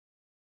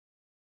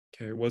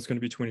 it was going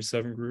to be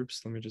 27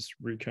 groups. Let me just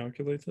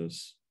recalculate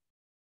this.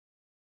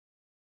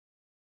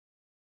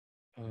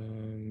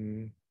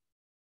 Okay,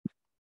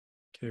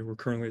 we're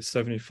currently at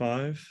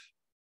 75.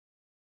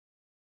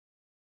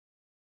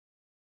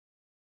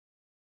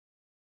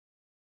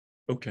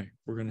 Okay,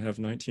 we're going to have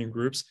 19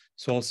 groups.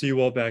 So I'll see you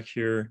all back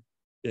here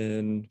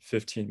in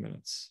 15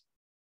 minutes.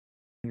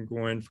 I'm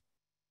going.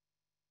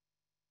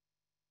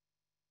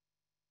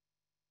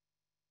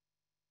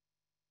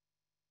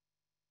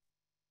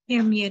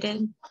 You're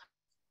muted.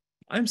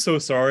 I'm so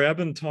sorry. I've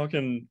been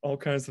talking all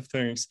kinds of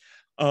things.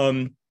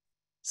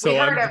 So we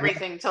heard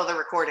everything till the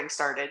recording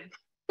started.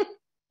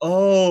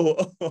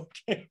 Oh,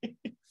 okay.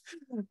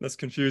 That's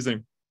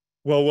confusing.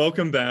 Well,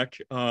 welcome back.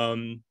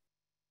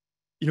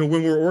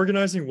 when we're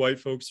organizing white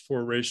folks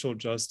for racial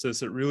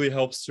justice, it really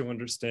helps to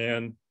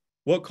understand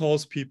what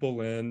calls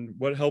people in,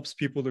 what helps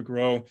people to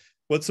grow,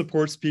 what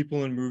supports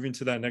people in moving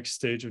to that next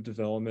stage of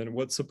development,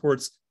 what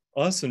supports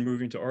us in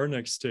moving to our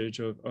next stage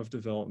of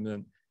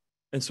development.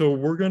 And so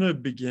we're going to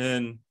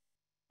begin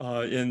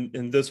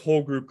in this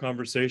whole group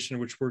conversation,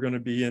 which we're going to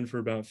be in for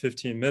about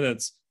 15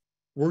 minutes.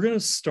 We're going to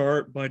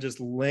start by just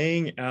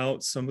laying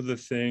out some of the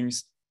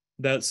things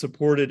that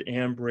supported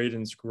Anne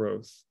Braden's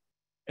growth.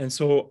 And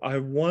so I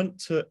want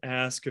to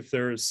ask if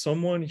there is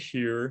someone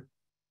here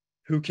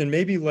who can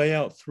maybe lay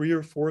out 3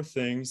 or 4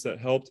 things that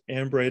helped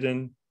Anne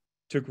Braden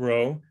to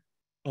grow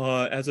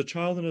as a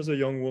child and as a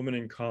young woman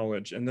in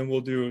college. And then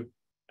we'll do,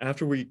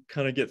 after we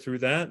kind of get through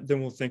that,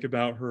 then we'll think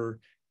about her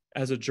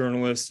as a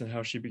journalist and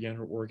how she began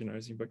her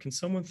organizing. But can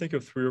someone think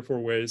of 3 or 4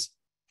 ways,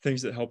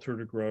 things that helped her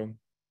to grow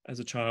as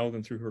a child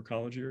and through her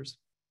college years?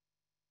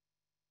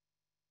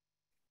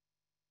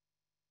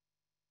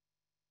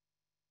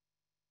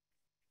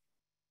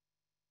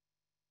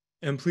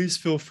 And please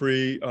feel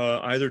free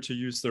either to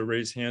use the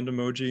raise hand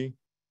emoji,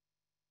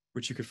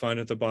 which you could find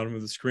at the bottom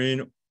of the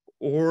screen,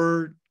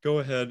 or go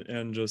ahead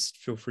and just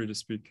feel free to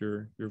speak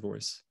your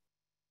voice.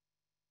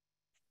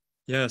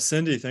 Yeah,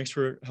 Cindy, thanks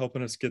for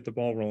helping us get the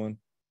ball rolling.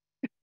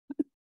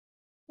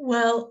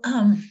 Well,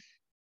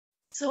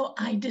 so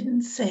I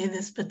didn't say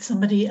this, but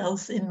somebody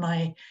else in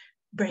my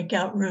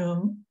breakout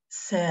room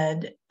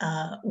said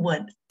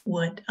what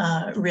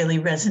really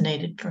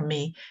resonated for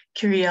me: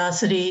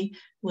 curiosity,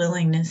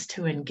 willingness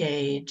to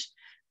engage,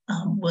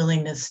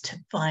 willingness to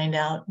find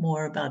out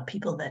more about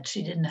people that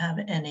she didn't have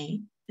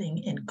anything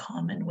in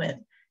common with,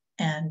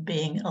 and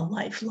being a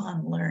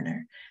lifelong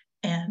learner.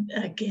 And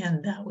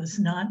again, that was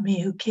not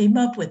me who came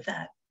up with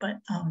that, but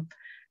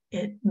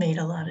it made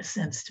a lot of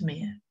sense to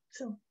me.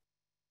 So.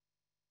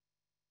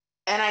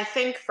 And I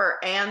think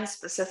for Anne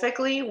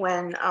specifically,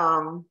 when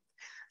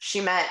she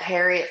met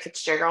Harriet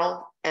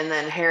Fitzgerald, and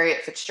then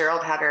Harriet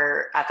Fitzgerald had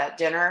her at that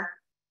dinner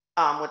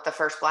with the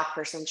first Black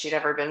person she'd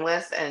ever been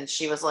with, and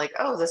she was like,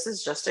 oh, this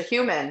is just a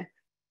human.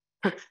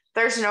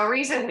 There's no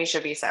reason we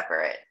should be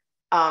separate.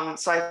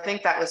 So I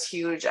think that was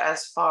huge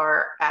as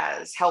far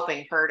as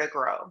helping her to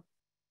grow.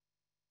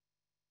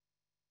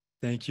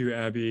 Thank you,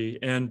 Abby.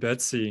 And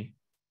Betsy.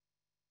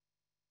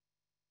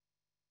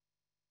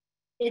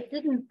 It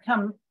didn't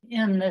come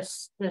in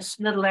this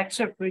little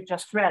excerpt we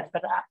just read,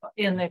 but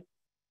in the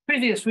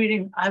previous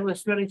reading, I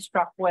was really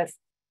struck with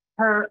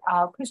her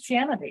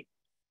Christianity,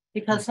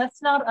 because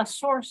that's not a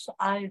source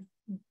I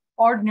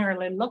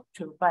ordinarily look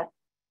to, but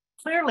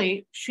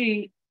clearly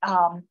she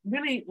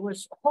really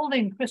was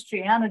holding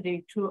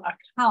Christianity to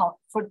account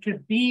to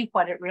be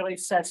what it really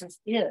says it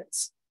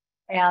is.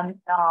 And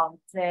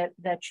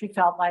that she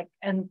felt like,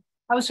 and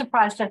I was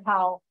surprised at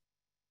how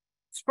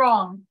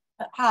strong,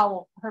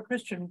 how her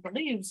Christian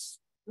beliefs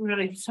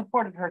really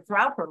supported her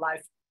throughout her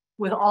life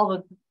with all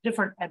the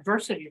different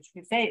adversities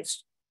she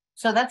faced.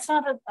 So that's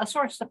not a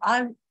source that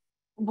I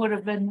would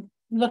have been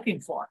looking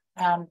for.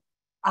 And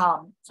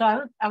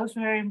so I was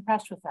very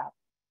impressed with that.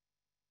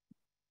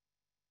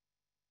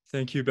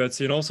 Thank you,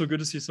 Betsy. And also good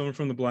to see someone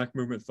from the Black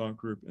Movement Thought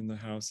Group in the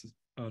house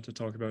to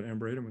talk about Anne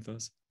Braden with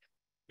us.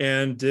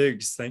 And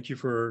Diggs, thank you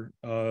for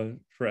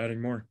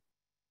adding more.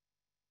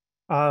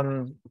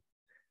 One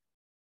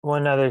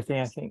other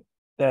thing, I think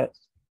that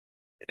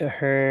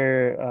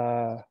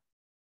her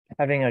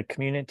having a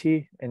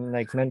community and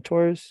like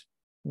mentors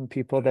and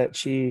people that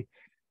she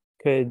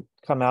could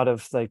come out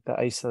of like the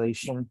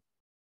isolation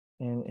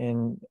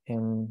and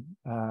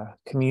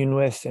commune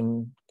with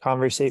and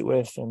conversate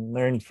with and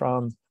learn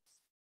from.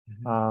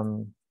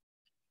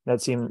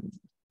 That seemed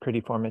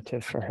pretty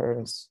formative for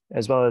her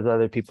as well as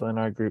other people in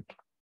our group.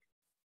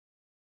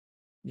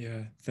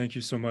 Yeah, thank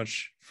you so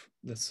much.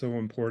 That's so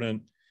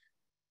important.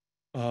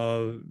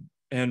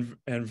 And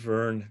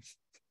Vern,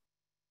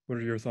 what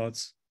are your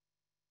thoughts?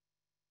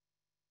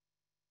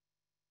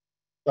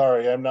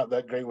 Sorry, I'm not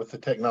that great with the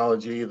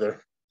technology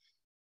either.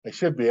 I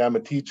should be. I'm a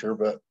teacher,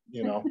 but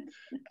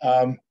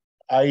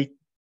I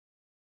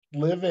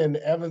live in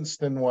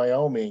Evanston,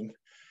 Wyoming,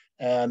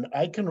 and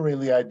I can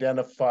really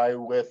identify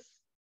with,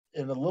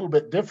 in a little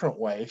bit different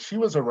way. She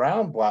was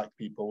around Black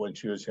people when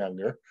she was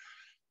younger,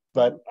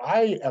 but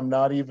I am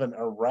not even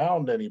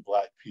around any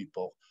Black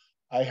people.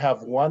 I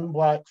have one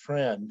Black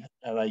friend,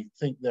 and I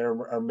think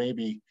there are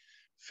maybe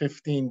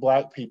 15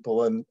 Black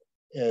people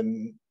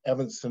in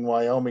Evanston,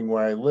 Wyoming,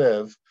 where I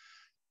live,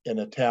 in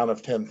a town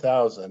of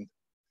 10,000.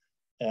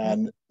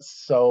 And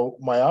so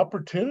my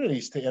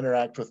opportunities to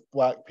interact with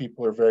Black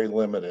people are very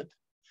limited.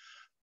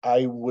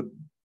 I would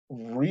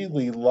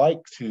really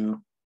like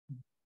to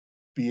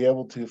be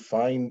able to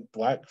find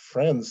Black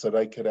friends that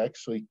I could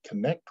actually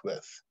connect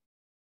with.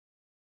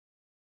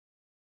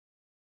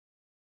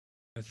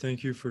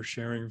 Thank you for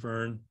sharing,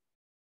 Vern.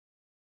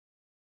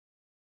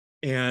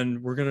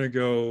 And we're going to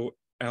go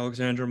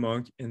Alexandra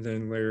Monk and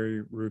then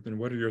Larry Rubin.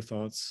 What are your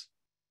thoughts?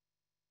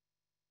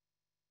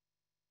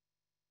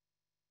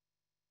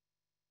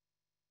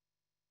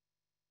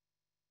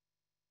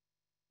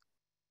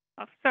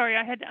 Oh, sorry,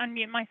 I had to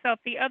unmute myself.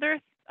 The other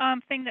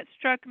thing that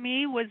struck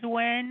me was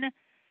when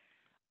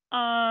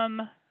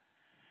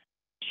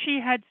she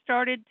had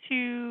started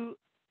to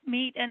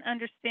meet and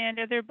understand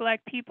other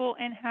Black people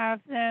and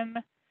have them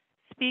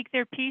speak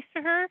their piece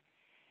to her.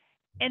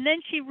 And then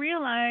she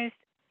realized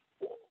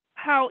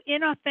how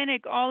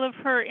inauthentic all of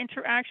her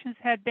interactions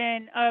had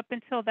been up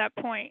until that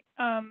point,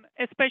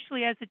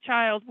 especially as a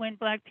child when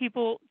Black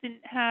people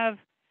didn't have,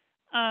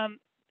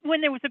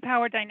 when there was a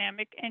power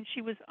dynamic and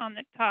she was on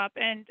the top.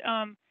 And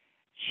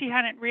she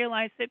hadn't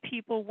realized that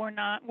people were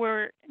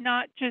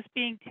not just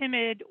being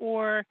timid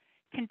or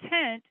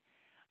content.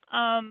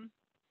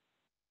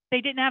 They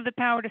didn't have the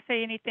power to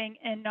say anything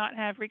and not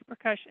have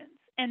repercussions.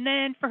 And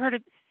then for her to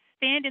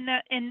stand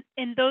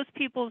in those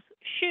people's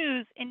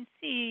shoes and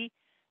see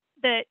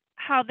that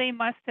how they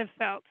must have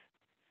felt,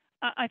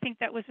 I think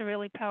that was a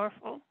really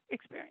powerful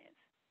experience.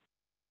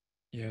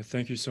 Yeah,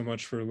 thank you so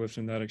much for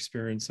lifting that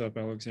experience up,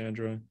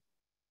 Alexandra.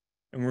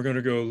 And we're going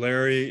to go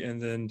Larry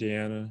and then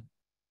Deanna.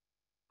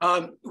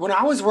 When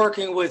I was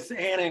working with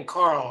Anne and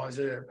Carl as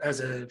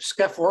a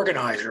SCEF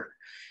organizer,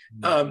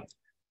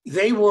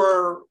 they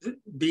were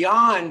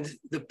beyond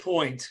the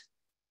point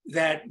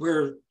that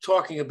we're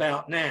talking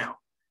about now,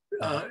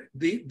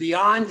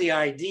 beyond the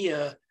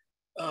idea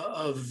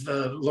of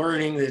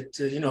learning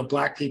that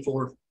Black people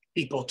are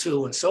people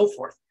too and so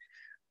forth.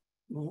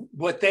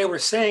 What they were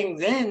saying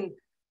then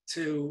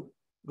to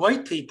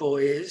white people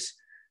is,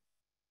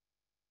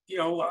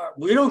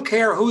 we don't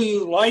care who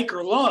you like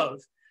or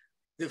love.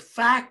 The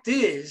fact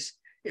is,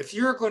 if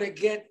you're going to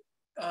get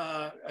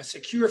a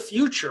secure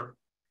future,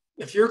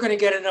 if you're going to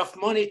get enough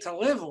money to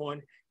live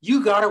on,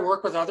 you got to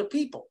work with other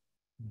people,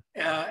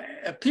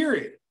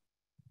 period.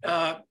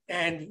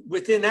 And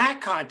within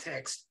that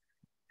context,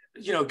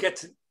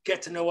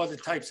 get to know other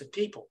types of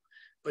people,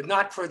 but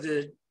not for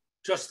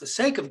just the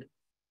sake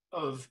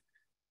of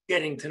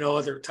getting to know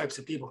other types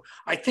of people.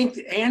 I think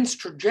Anne's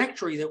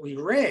trajectory that we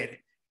read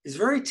is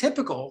very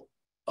typical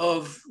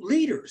of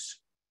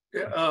leaders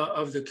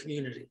of the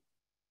community.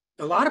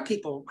 A lot of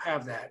people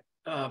have that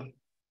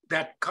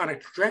kind of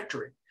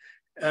trajectory,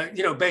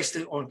 based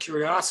on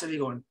curiosity,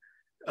 on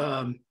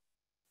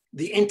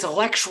the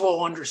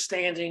intellectual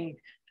understanding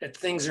that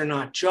things are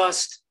not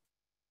just,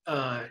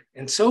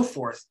 and so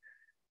forth.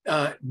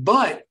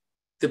 But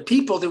the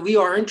people that we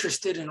are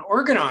interested in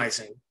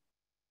organizing,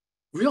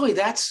 really,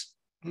 that's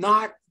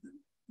not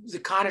the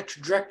kind of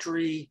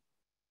trajectory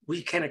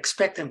we can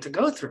expect them to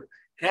go through.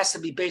 It has to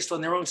be based on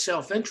their own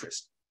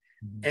self-interest.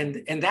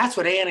 And that's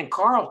what Anne and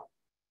Carl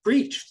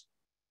preached.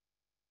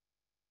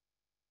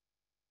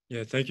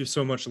 Yeah, thank you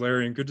so much,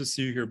 Larry, and good to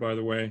see you here, by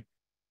the way.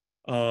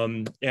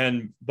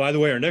 And by the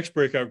way, our next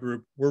breakout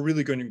group, we're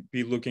really going to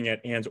be looking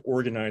at Anne's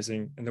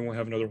organizing, and then we'll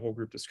have another whole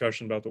group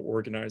discussion about the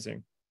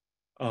organizing.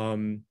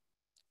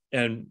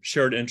 And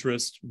shared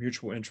interest,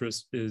 mutual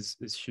interest is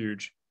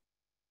huge.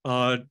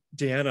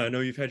 Deanna, I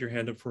know you've had your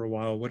hand up for a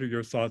while. What are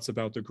your thoughts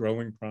about the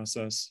growing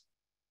process?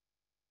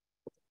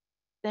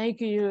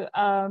 Thank you.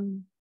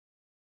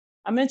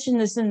 I mentioned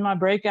this in my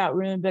breakout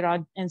room,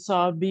 so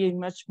I'll be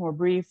much more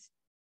brief.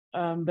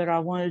 But I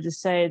wanted to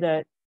say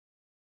that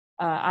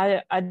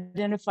I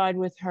identified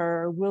with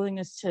her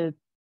willingness to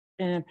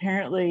an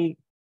apparently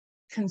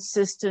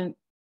consistent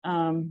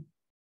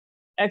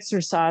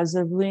exercise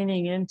of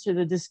leaning into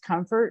the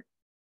discomfort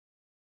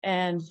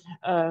and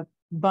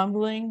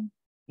bumbling,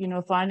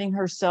 finding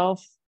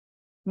herself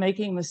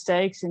making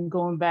mistakes and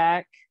going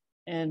back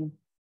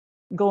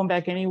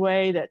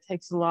anyway. That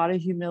takes a lot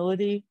of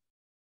humility.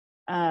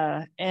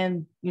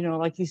 And,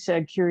 like you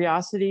said,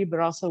 curiosity, but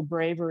also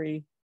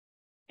bravery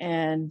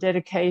and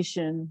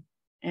dedication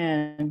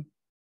and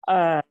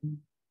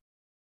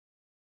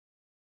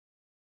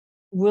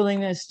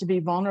willingness to be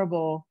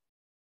vulnerable,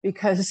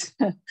 because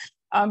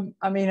I've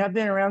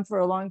been around for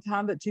a long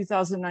time, but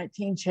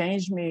 2019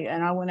 changed me,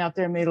 and I went out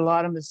there and made a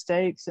lot of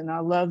mistakes. And I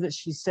love that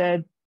she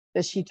said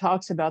that she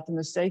talks about the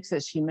mistakes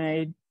that she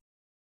made,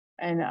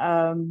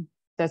 and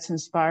that's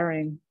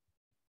inspiring.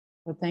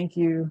 So thank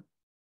you.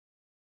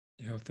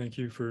 Yeah, thank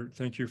you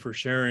for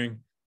sharing.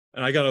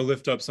 And I got to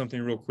lift up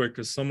something real quick,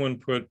 because someone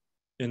put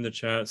in the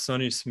chat,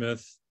 Sunny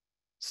Smith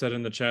said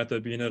in the chat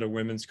that being at a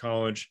women's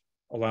college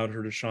allowed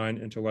her to shine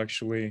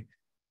intellectually.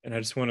 And I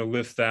just want to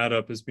lift that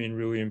up as being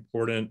really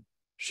important.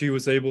 She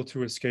was able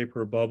to escape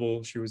her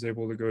bubble. She was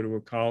able to go to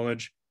a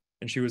college,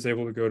 and she was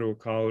able to go to a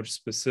college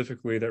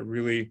specifically that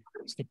really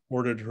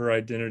supported her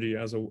identity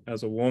as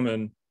a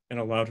woman and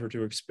allowed her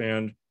to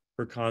expand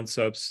her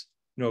concepts,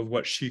 of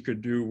what she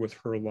could do with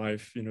her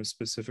life,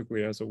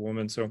 specifically as a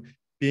woman. So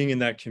being in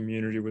that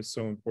community was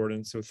so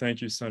important. So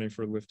thank you, Sunny,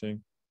 for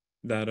lifting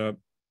that up.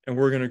 And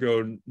we're going to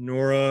go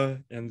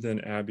Nora and then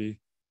Abby.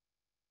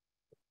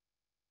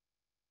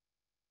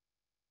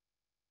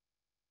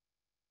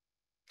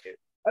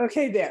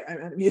 Okay, there,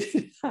 I'm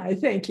unmuted. Hi,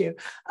 thank you.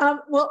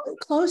 Well,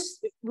 close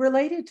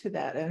related to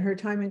that, and her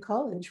time in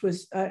college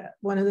was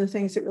one of the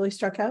things that really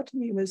struck out to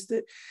me was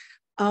that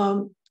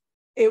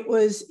it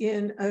was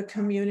in a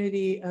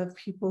community of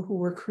people who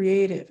were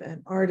creative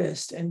and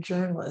artists and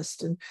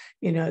journalists, and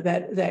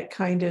that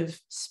kind of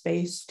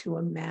space to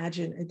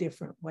imagine a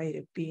different way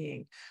of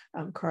being.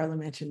 Carla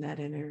mentioned that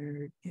in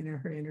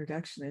her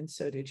introduction, and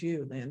so did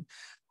you, Lynn.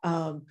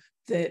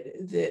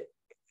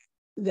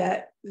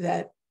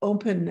 That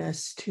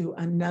openness to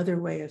another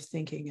way of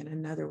thinking and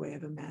another way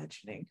of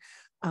imagining,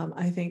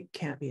 I think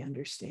can't be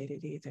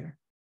understated either.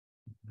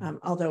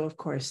 Although, of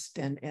course,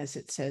 then, as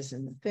it says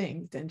in the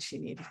thing, then she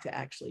needed to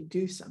actually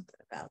do something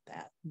about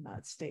that,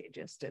 not stay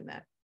just in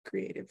that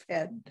creative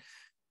head.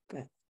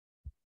 But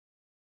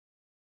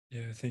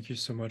yeah, thank you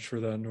so much for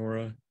that,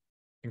 Nora.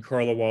 And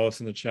Carla Wallace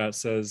in the chat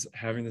says,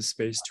 having the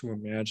space to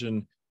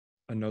imagine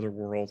another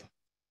world.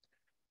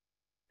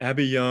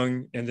 Abby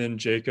Young, and then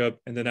Jacob,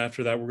 and then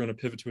after that, we're going to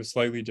pivot to a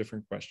slightly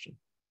different question.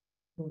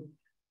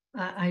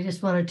 I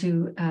just wanted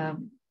to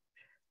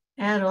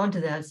add on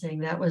to that, saying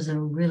that was a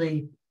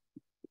really,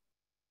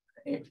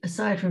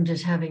 aside from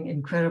just having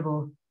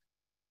incredible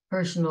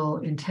personal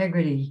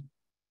integrity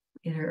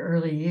in her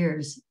early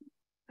years,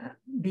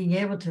 being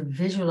able to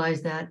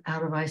visualize that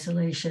out of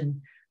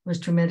isolation was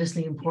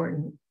tremendously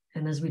important.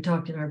 And as we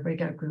talked in our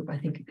breakout group, I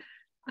think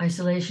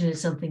isolation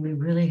is something we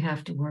really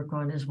have to work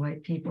on as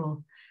white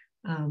people.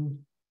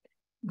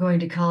 Going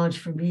to college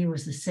for me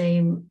was the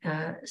same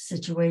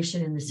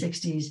situation in the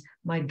 60s.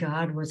 My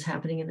God, what's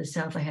happening in the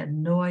South? I had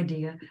no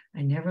idea.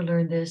 I never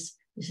learned this.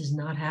 This is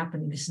not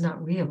happening. This is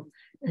not real.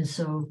 And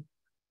so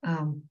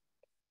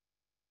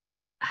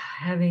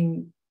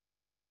having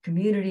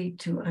community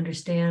to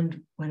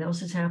understand what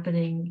else is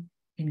happening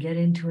and get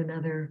into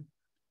another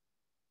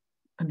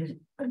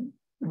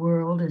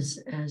world,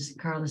 as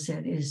Carla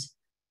said, is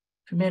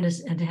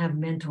tremendous, and to have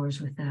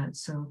mentors with that.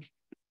 So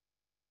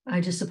I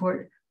just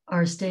support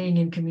our staying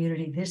in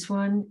community, this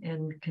one,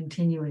 and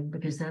continuing,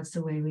 because that's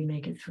the way we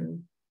make it through.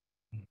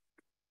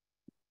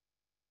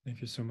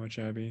 Thank you so much,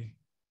 Abby.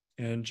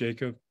 And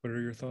Jacob, what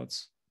are your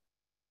thoughts?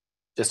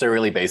 Just a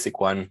really basic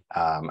one,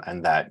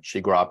 and that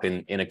she grew up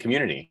in a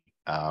community,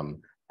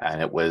 and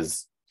it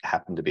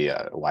happened to be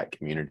a white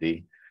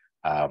community,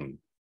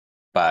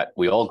 but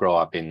we all grow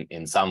up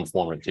in some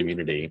form of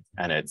community,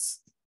 and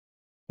it's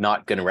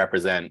not going to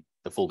represent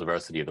the full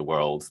diversity of the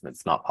world.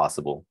 It's not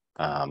possible.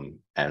 And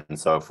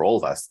so for all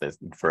of us,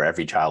 for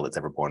every child that's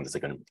ever born, there's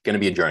going to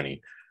be a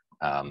journey.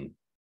 I'm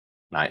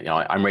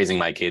raising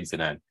my kids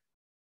in a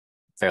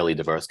fairly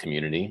diverse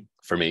community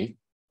for me,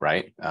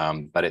 right?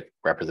 But it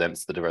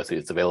represents the diversity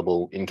that's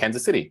available in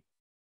Kansas City,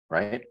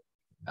 right?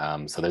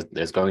 So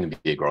there's going to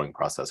be a growing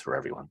process for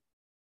everyone.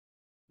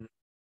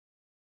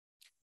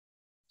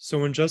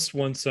 So in just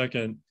 1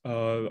 second,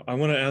 I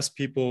want to ask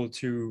people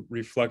to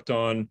reflect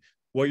on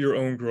what your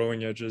own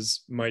growing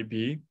edges might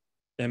be,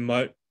 and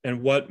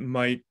what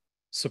might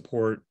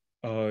support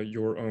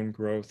your own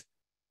growth.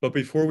 But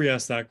before we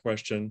ask that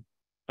question,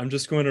 I'm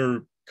just going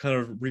to kind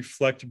of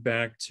reflect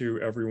back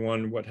to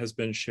everyone what has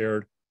been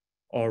shared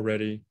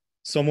already.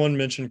 Someone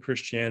mentioned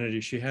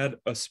Christianity. She had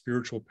a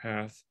spiritual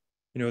path,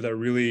 that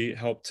really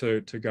helped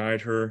to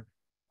guide her,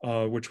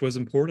 which was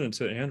important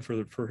to Anne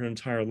for her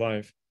entire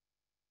life.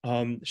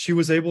 She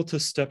was able to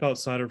step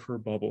outside of her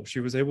bubble. She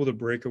was able to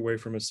break away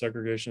from a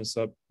segregationist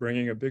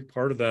upbringing. A big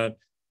part of that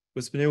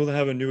was being able to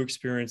have a new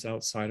experience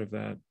outside of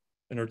that,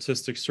 an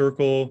artistic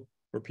circle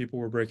where people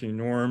were breaking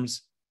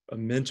norms, a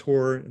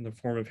mentor in the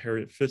form of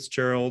Harriet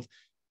Fitzgerald,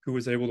 who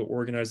was able to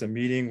organize a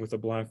meeting with a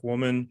Black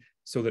woman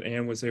so that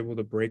Anne was able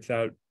to break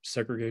that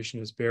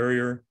segregationist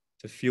barrier,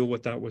 to feel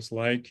what that was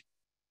like.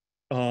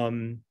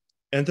 And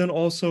then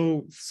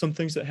also some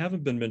things that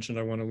haven't been mentioned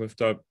I want to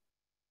lift up.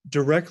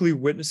 Directly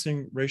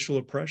witnessing racial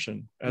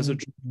oppression as a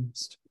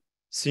journalist,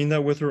 seeing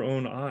that with her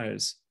own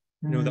eyes,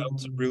 that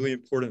was a really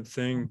important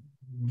thing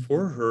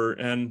for her.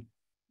 And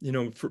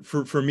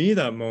for me,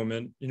 that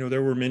moment,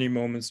 there were many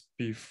moments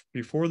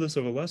before this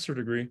of a lesser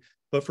degree,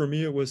 but for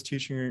me it was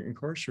teaching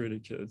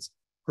incarcerated kids,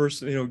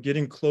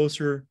 getting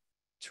closer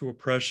to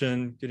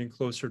oppression, getting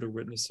closer to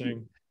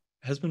witnessing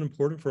has been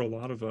important for a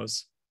lot of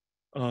us.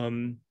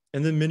 And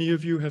then many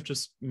of you have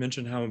just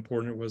mentioned how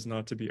important it was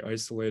not to be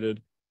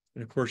isolated.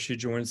 And of course, she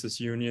joins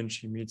this union.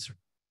 She meets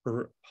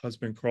her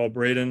husband, Carl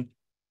Braden.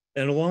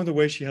 And along the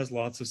way, she has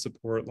lots of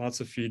support, lots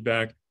of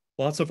feedback,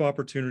 lots of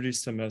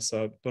opportunities to mess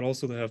up, but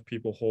also to have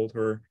people hold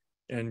her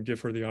and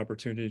give her the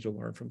opportunity to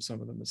learn from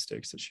some of the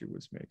mistakes that she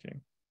was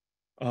making.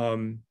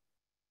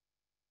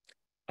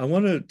 I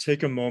want to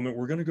take a moment.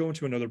 We're going to go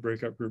into another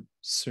breakout group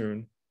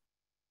soon.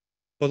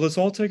 But let's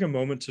all take a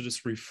moment to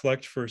just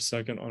reflect for a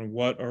second on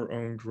what our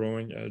own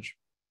growing edge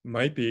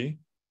might be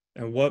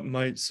and what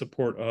might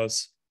support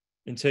us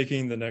in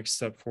taking the next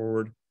step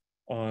forward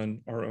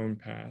on our own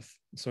path.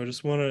 So I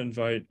just want to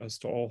invite us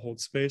to all hold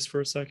space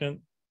for a second.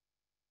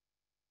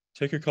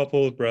 Take a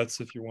couple of breaths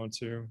if you want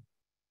to.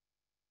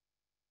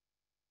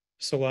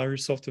 Just allow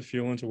yourself to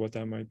feel into what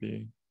that might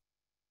be.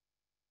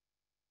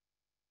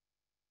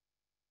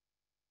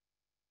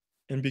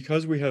 And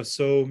because we have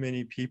so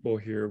many people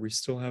here, we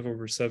still have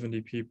over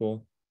 70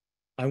 people,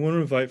 I want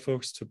to invite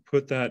folks to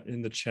put that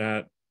in the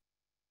chat,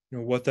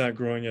 what that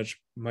growing edge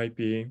might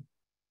be.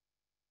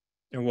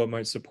 and what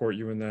might support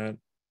you in that.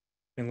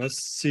 And let's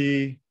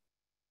see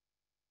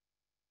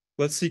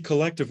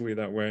collectively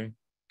that way,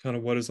 kind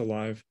of what is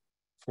alive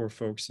for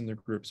folks in the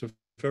group. So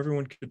if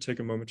everyone could take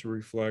a moment to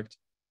reflect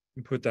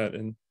and put that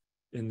in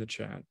the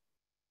chat.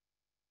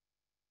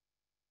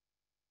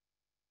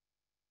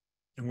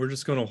 And we're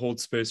just going to hold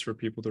space for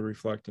people to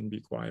reflect and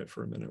be quiet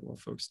for a minute while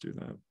folks do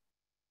that.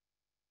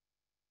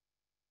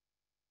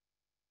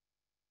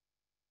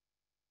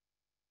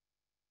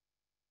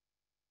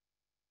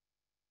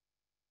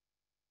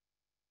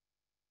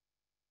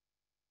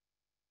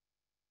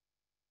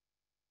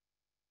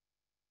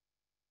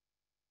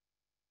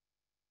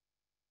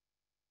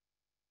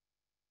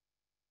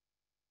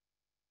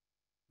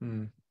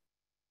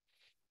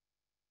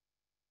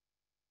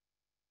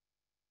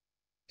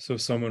 So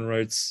someone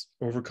writes,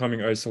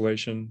 overcoming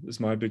isolation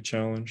is my big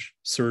challenge.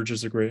 SURJ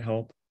is a great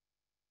help.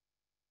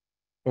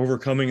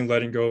 Overcoming and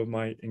letting go of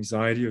my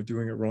anxiety of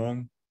doing it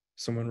wrong.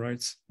 Someone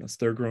writes, that's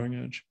their growing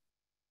edge.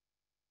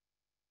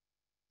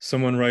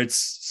 Someone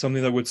writes,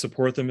 something that would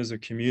support them is a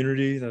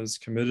community that is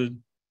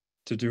committed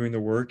to doing the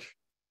work.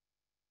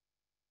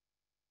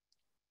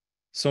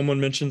 Someone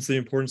mentions the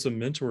importance of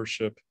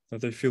mentorship, that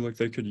they feel like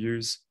they could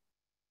use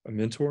a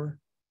mentor.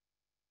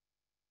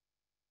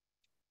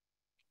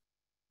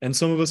 And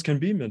some of us can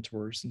be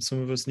mentors, and some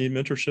of us need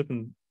mentorship,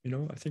 and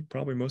I think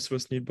probably most of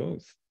us need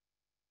both.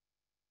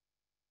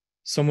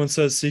 Someone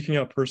says seeking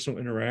out personal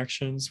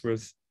interactions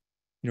with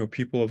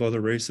people of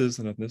other races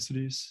and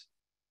ethnicities.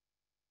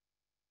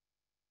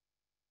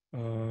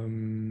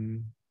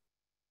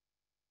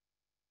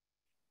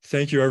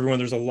 Thank you, everyone.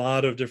 There's a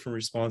lot of different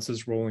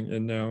responses rolling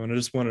in now, and I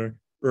just want to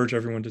urge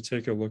everyone to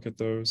take a look at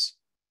those.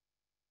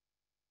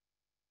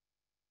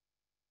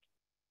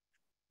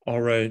 All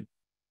right.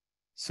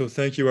 So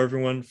thank you,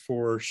 everyone,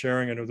 for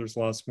sharing. I know there's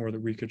lots more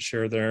that we could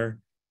share there,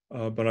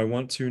 but I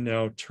want to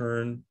now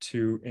turn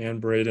to Anne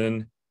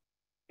Braden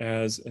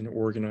as an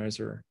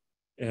organizer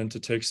and to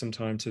take some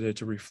time today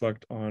to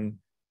reflect on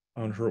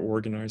her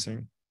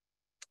organizing.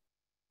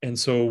 And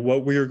so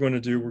what we are going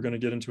to do, we're going to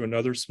get into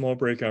another small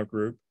breakout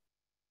group.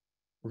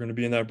 We're going to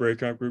be in that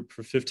breakout group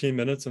for 15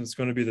 minutes, and it's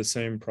going to be the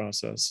same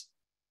process.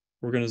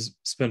 We're going to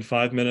spend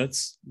 5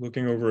 minutes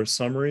looking over a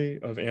summary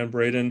of Anne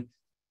Braden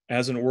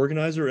as an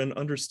organizer and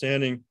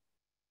understanding.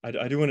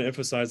 I do want to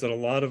emphasize that a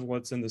lot of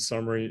what's in the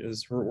summary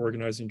is her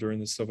organizing during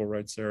the civil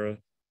rights era,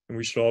 and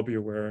we should all be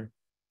aware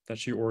that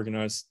she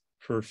organized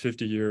for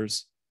 50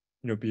 years,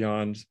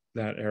 beyond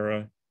that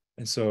era.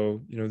 And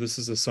so, this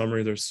is a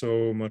summary. There's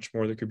so much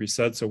more that could be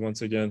said. So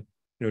once again,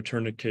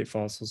 turn to Cate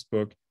Fosl's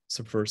book,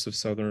 Subversive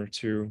Southerner,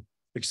 to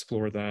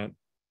explore that.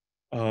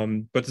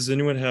 But does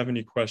anyone have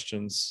any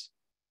questions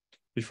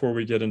before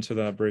we get into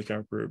that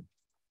breakout group?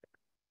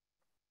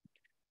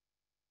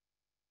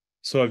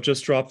 So I've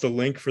just dropped the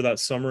link for that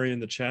summary in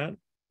the chat.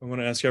 I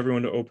want to ask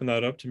everyone to open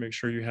that up to make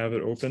sure you have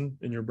it open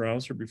in your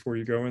browser before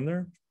you go in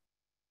there.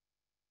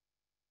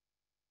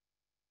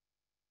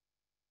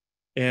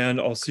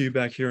 And I'll see you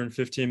back here in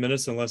 15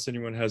 minutes unless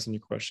anyone has any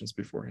questions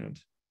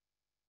beforehand.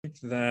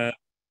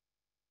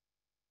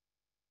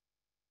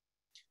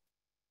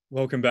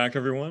 Welcome back,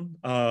 everyone.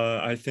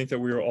 I think that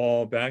we are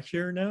all back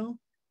here now.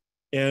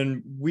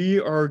 And we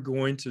are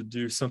going to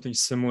do something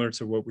similar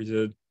to what we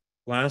did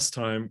last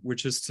time,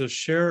 which is to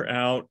share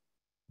out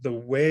the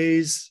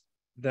ways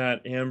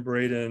that Anne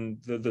Braden,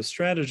 the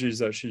strategies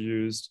that she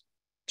used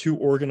to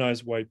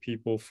organize white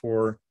people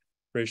for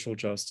racial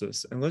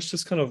justice. And let's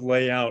just kind of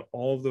lay out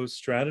all of those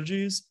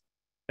strategies.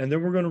 And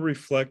then we're going to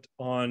reflect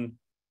on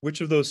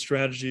which of those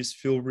strategies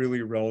feel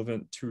really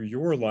relevant to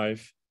your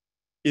life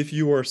if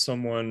you are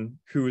someone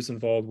who is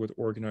involved with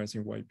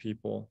organizing white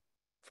people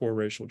for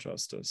racial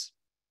justice.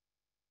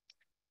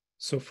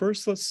 So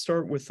first, let's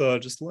start with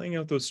just laying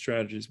out those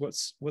strategies.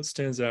 What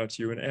stands out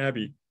to you? And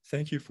Abby,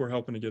 thank you for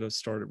helping to get us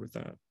started with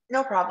that.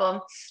 No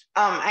problem.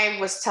 I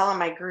was telling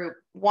my group,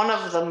 one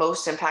of the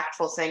most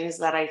impactful things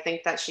that I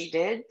think that she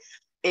did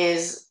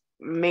is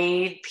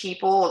made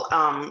people,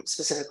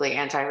 specifically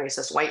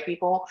anti-racist white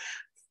people,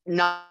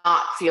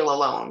 not feel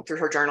alone through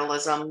her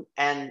journalism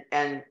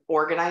and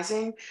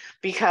organizing,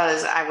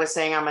 because I was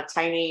saying I'm a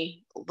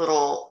tiny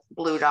little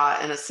blue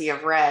dot in a sea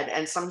of red,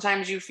 and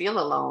sometimes you feel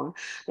alone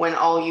when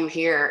all you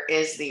hear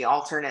is the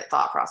alternate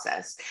thought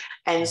process.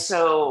 And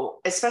so,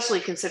 especially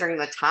considering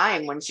the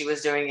time when she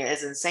was doing it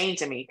is insane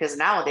to me, because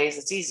nowadays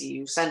it's easy.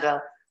 You send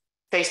a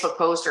Facebook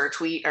post or a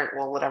tweet, or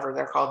well, whatever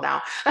they're called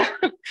now,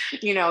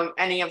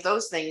 any of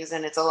those things,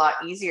 and it's a lot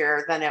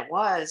easier than it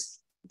was.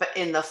 But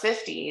in the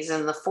 50s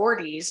and the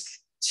 40s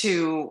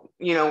to,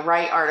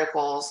 write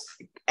articles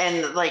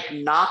and like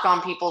knock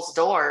on people's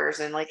doors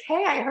and like,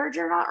 hey, I heard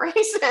you're not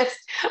racist,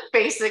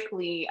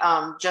 basically,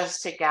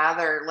 just to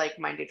gather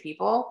like-minded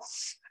people.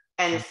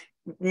 And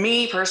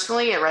me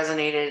personally, it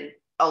resonated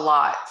a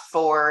lot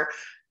for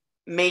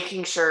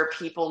making sure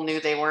people knew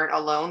they weren't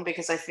alone,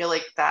 because I feel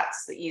like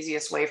that's the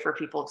easiest way for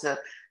people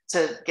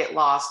to get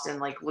lost and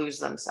like lose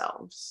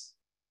themselves.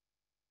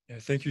 Yeah,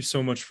 thank you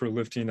so much for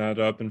lifting that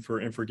up and for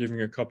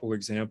giving a couple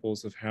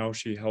examples of how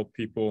she helped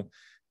people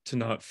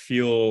not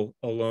feel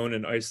alone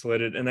and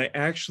isolated. And I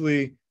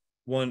actually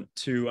want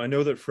to, I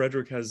know that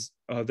Frederick has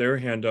their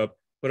hand up,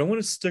 but I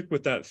want to stick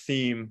with that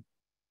theme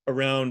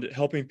around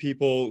helping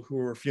people who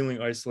are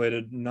feeling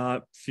isolated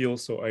not feel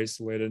so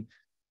isolated.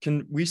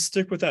 Can we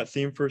stick with that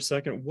theme for a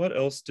second? What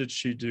else did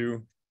she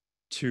do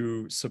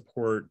to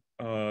support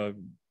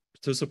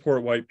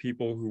white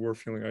people who were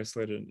feeling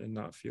isolated and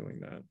not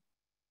feeling that?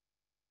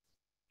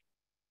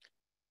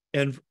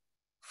 And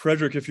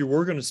Frederick, if you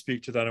were going to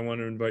speak to that, I want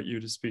to invite you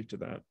to speak to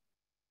that.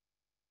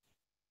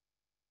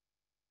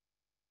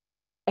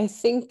 I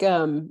think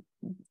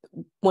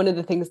one of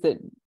the things that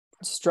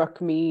struck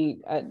me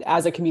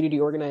as a community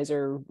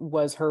organizer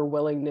was her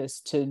willingness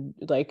to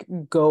like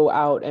go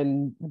out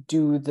and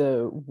do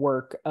the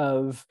work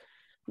of,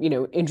 you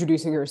know,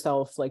 introducing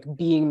herself, like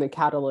being the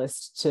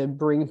catalyst to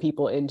bring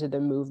people into the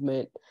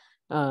movement.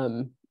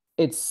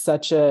 It's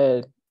such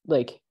a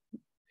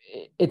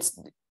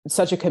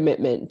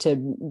commitment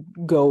to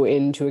go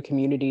into a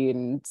community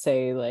and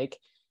say like,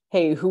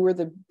 hey, who are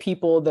the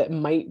people that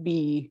might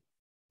be,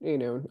 you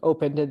know,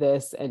 open to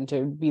this, and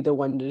to be the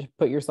one to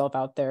put yourself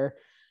out there.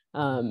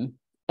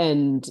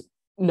 And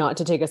not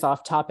to take us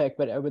off topic,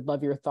 but I would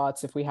love your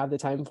thoughts if we have the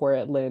time for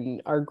it,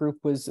 Lynn. Our group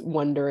was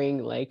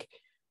wondering like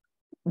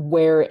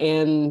where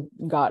Anne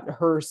got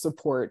her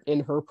support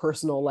in her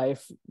personal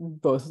life,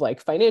 both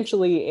like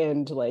financially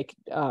and like,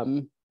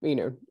 you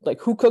know, like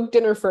who cooked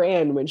dinner for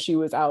Anne when she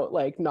was out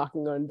like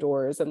knocking on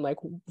doors, and like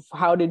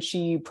how did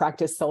she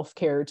practice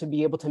self-care to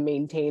be able to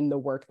maintain the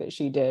work that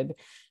she did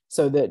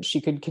so that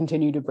she could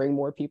continue to bring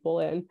more people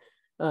in.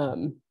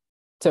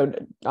 So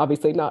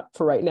obviously not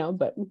for right now,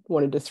 but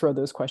wanted to throw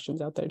those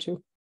questions out there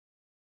too.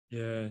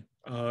 Yeah,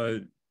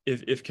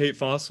 if Cate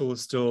Fosl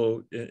is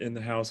still in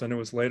the house, I know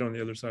it's late on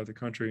the other side of the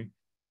country,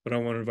 but I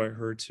want to invite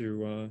her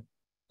to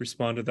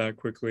respond to that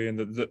quickly.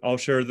 And I'll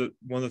share that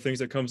one of the things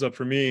that comes up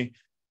for me,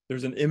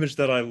 there's an image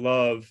that I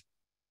love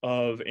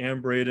of Anne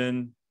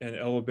Braden and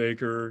Ella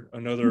Baker,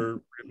 another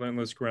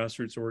relentless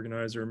grassroots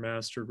organizer,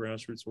 master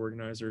grassroots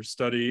organizer.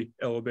 Study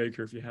Ella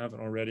Baker if you haven't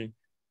already.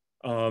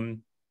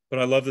 But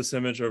I love this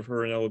image of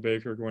her and Ella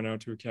Baker going out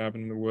to a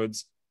cabin in the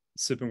woods,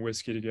 sipping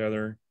whiskey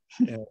together,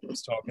 and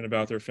just talking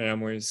about their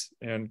families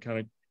and kind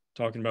of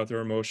talking about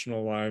their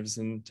emotional lives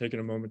and taking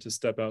a moment to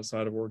step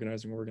outside of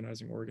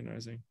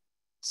organizing.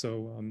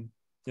 So,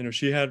 you know,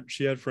 she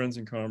had friends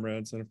and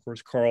comrades, and of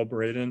course, Carla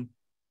Wallace,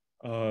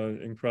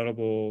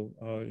 incredible,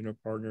 you know,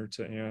 partner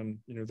to Anne.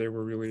 You know, they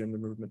were really in the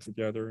movement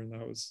together, and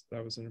that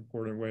was an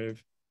important way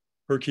of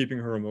her keeping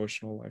her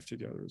emotional life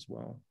together as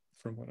well,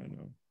 from what I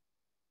know.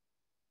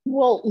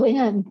 Well,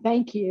 Lynn,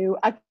 thank you.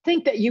 I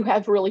think that you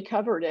have really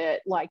covered it.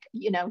 Like,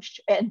 you know,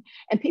 and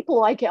people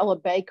like Ella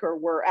Baker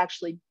were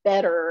actually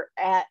better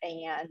at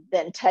Anne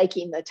than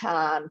taking the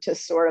time to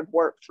sort of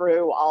work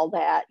through all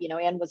that. You know,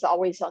 Anne was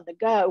always on the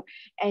go,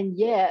 and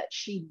yet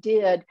she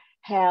did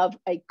have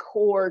a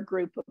core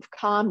group of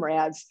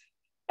comrades,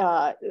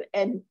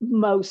 and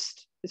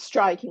most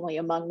strikingly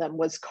among them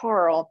was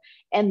Carl.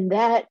 And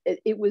that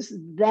it was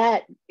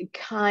that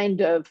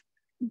kind of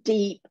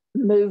deep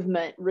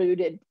movement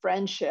rooted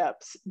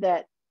friendships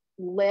that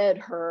led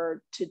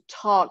her to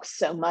talk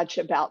so much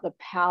about the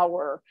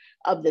power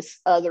of this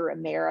other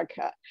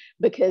America.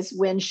 Because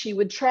when she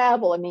would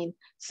travel, I mean,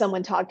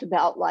 someone talked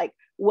about like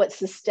what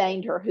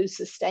sustained her, who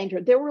sustained her.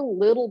 There were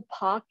little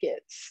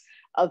pockets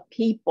of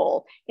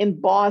people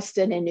in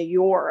Boston, in New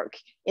York,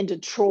 in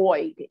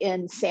Detroit,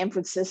 in San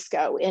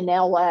Francisco, in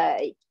LA,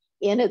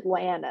 in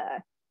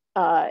Atlanta,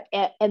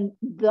 and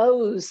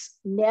those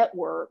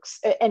networks,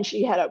 and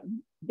she had a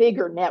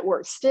bigger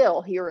network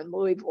still here in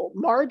Louisville,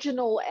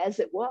 marginal as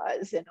it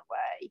was in a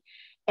way.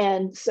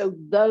 And so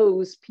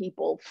those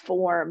people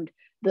formed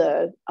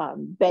the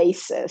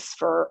basis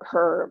for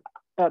her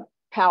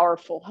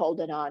powerful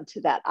holding on to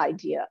that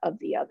idea of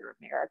the other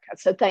America.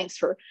 So thanks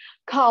for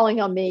calling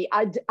on me.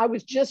 I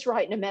was just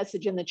writing a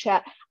message in the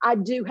chat. I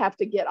do have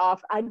to get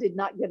off. I did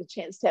not get a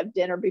chance to have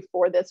dinner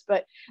before this,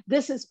 but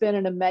this has been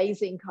an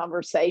amazing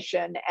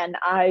conversation and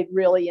I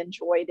really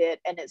enjoyed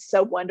it. And it's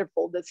so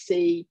wonderful to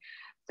see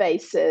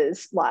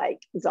faces like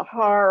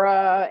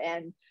Zahara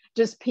and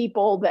just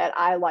people that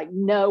I like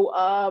know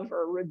of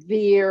or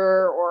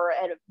revere or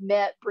have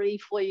met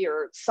briefly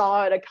or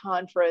saw at a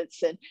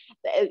conference. And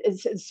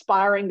it's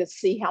inspiring to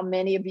see how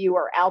many of you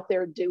are out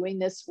there doing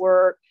this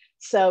work.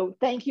 So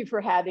thank you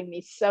for having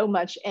me so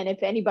much. And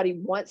if anybody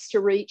wants to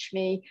reach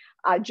me,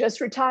 I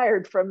just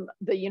retired from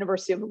the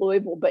University of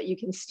Louisville, but you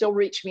can still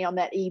reach me on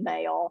that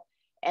email.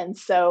 And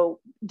so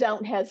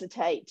don't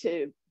hesitate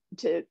to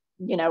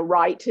you know,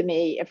 write to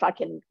me if I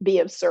can be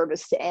of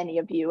service to any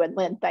of you. And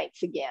Lynn,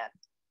 thanks again.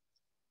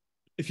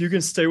 If you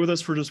can stay with us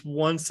for just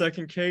 1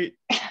 second, Cate,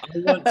 I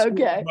want to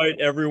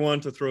invite everyone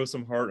to throw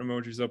some heart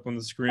emojis up on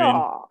the screen.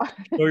 Show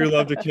your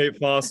love to Cate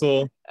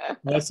Fosl,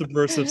 my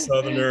Subversive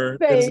Southerner.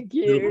 Thank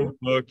you. Beautiful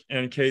book.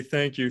 And Cate,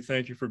 thank you.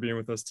 Thank you for being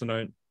with us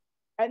tonight.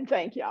 And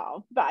thank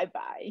y'all.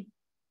 Bye-bye.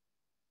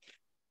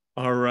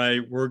 All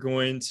right, we're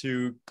going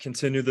to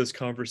continue this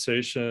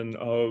conversation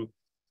of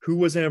who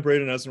was Anne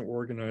Braden as an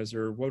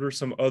organizer? What are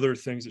some other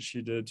things that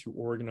she did to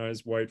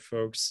organize white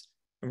folks?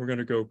 And we're going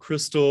to go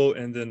Crystal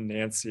and then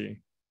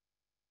Nancy.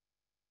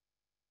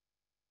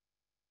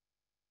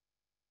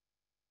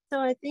 So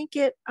I think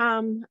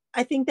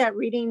that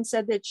reading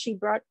said that she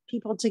brought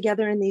people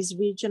together in these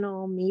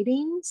regional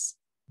meetings.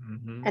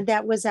 Mm-hmm. And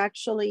that was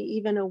actually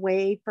even a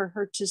way for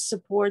her to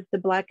support the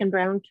Black and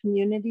Brown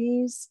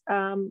communities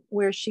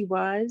where she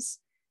was.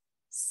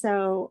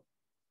 So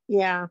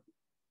yeah,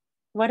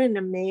 what an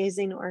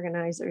amazing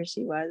organizer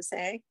she was,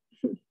 eh?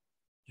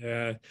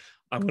 Yeah,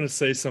 I want to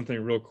say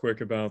something real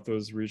quick about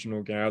those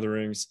regional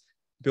gatherings,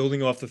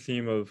 building off the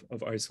theme of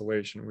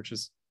isolation, which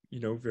is,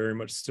 very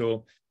much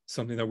still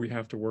something that we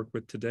have to work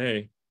with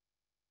today.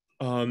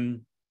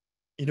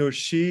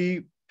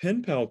 She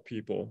pen palled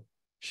people.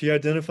 She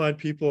identified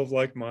people of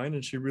like mind,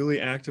 and she really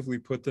actively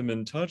put them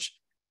in touch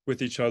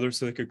with each other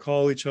so they could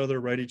call each other,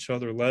 write each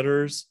other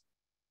letters.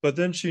 But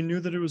then she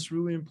knew that it was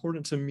really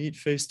important to meet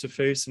face to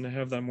face and to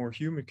have that more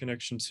human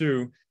connection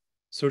too.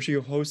 So she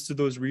hosted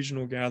those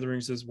regional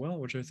gatherings as well,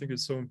 which I think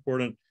is so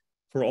important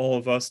for all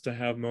of us to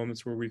have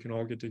moments where we can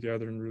all get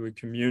together and really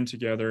commune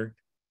together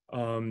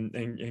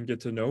and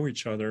get to know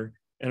each other.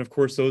 And of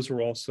course, those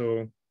were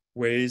also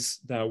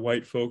ways that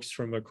white folks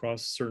from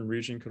across a certain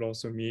region could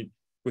also meet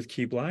with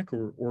key Black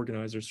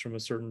organizers from a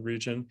certain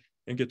region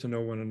and get to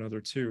know one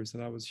another too. So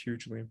that was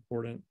hugely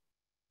important.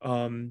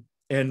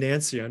 And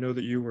Nancy, I know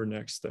that you were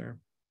next there.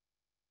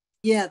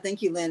 Yeah,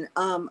 thank you, Lynn.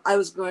 I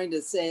was going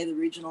to say the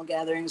regional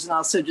gatherings and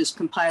also just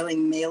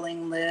compiling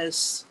mailing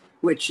lists,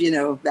 which,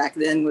 back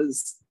then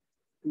was,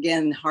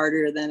 again,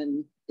 harder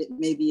than it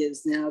maybe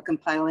is now,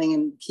 compiling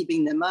and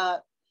keeping them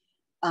up.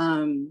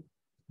 And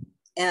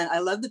I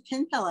love the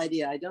pen pal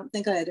idea. I don't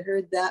think I had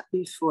heard that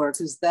before,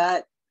 because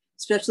that,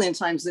 especially in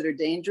times that are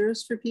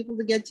dangerous for people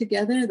to get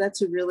together,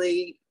 that's a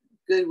really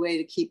good way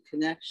to keep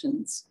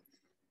connections.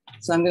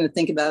 So I'm going to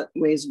think about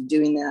ways of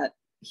doing that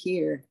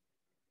here.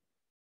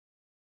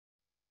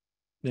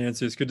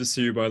 Nancy, it's good to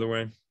see you, by the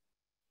way.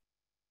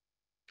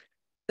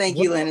 Thank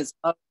you, Lynn. It's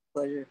a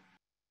pleasure.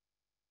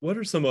 What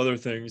are some other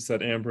things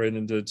that Anne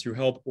Braden did to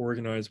help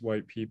organize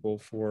white people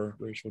for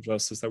racial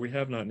justice that we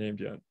have not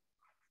named yet?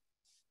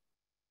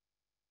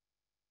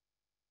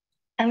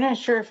 I'm not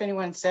sure if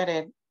anyone said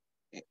it.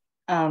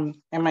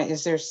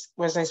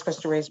 Was I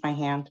supposed to raise my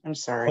hand? I'm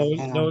sorry. Oh,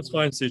 no, it's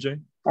fine,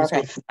 CJ.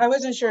 Okay. I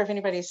wasn't sure if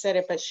anybody said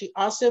it, but she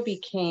also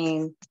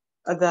became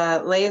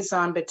the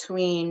liaison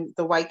between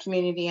the white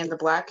community and the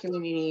Black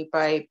community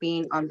by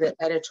being on the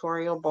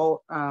editorial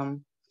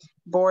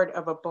board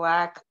of a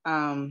Black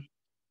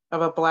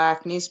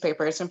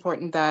newspaper. It's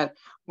important that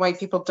white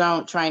people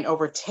don't try and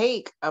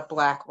overtake a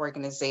Black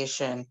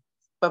organization,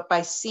 but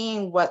by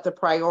seeing what the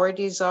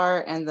priorities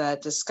are and the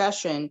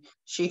discussion,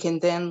 she can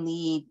then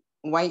lead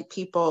white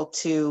people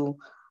to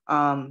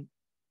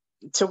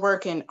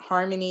work in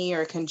harmony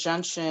or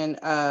conjunction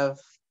of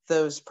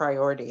those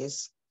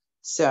priorities.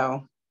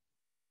 So.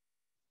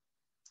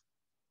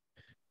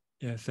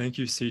 Yeah, thank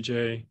you,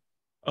 CJ.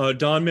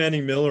 Don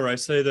Manning Miller, I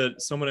say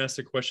that someone asked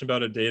a question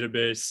about a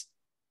database.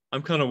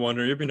 I'm kind of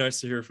wondering, it'd be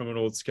nice to hear from an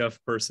old SCEF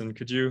person.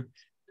 Could you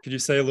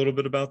say a little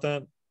bit about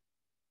that?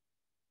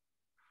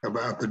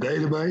 About the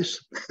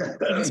database?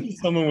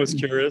 Someone was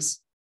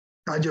curious.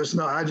 I just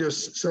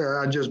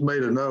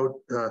made a note,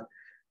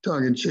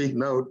 tongue-in-cheek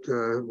note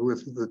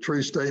with the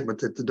true statement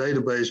that the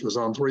database was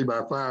on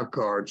 3x5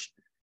 cards,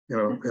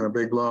 in a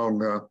big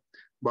long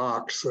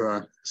box.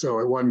 So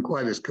it wasn't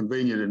quite as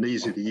convenient and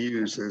easy to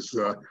use as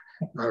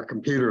our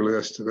computer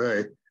list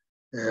today.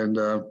 And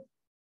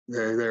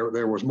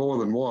there was more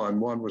than one.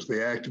 One was the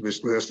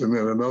activist list, and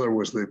then another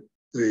was the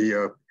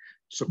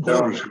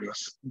supporters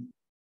list,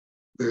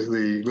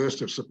 the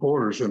list of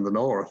supporters in the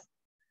North.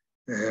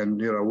 And,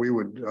 we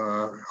would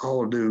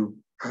all do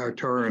our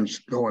turns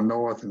going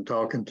north and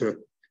talking to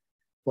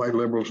white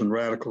liberals and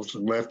radicals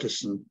and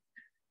leftists and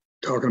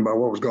talking about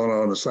what was going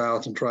on in the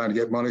South and trying to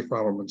get money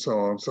from them and so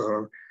on.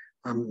 So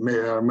I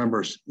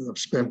remember I've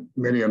spent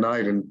many a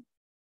night in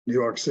New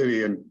York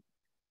City in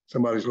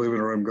somebody's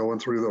living room going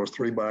through those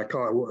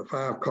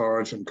 3x5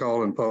 cards and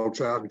calling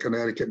folks out in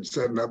Connecticut and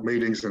setting up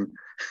meetings and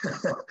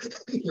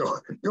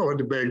going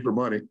to beg for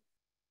money.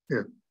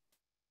 Yeah.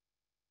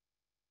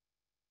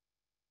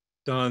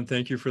 Don,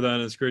 thank you for that.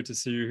 It's great to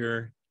see you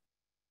here.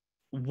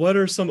 What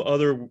are some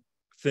other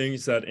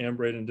things that Anne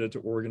Braden did to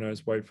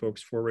organize white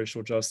folks for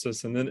racial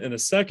justice? And then in a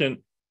second,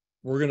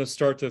 we're going to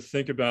start to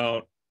think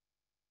about,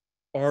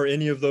 are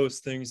any of those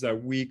things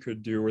that we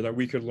could do or that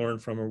we could learn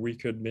from, or we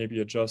could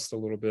maybe adjust a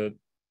little bit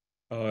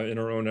in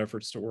our own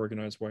efforts to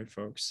organize white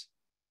folks?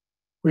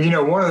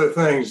 Well, one of the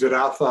things that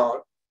I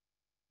thought,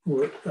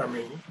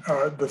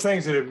 the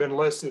things that have been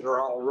listed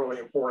are all really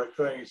important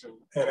things,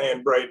 and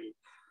Anne Braden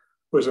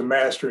was a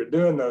master at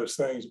doing those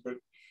things.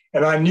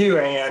 And I knew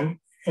Anne,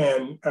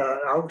 and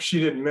she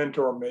didn't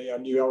mentor me. I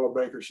knew Ella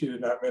Baker, she did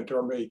not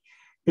mentor me.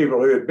 People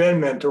who had been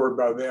mentored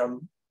by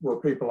them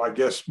were people, I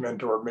guess,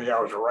 mentored me.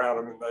 I was around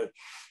them, and they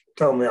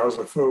told me I was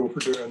a fool for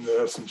doing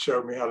this and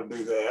showed me how to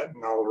do that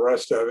and all the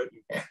rest of it.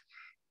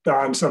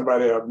 Don's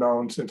somebody I've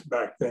known since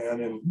back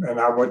then, and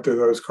I went through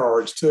those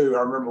cards too.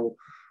 I remember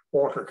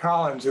Walter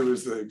Collins, who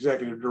was the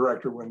executive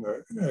director when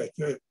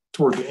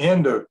toward the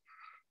end of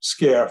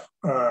SCEF,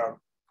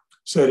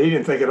 said he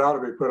didn't think it ought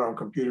to be put on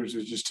computers.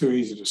 It's just too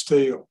easy to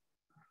steal.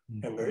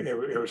 And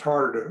it was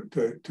harder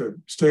to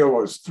steal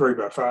those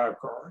 3x5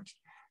 cards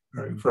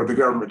for the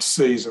government to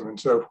seize them and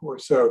so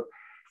forth. So,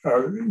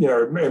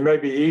 it may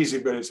be easy,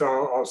 but it's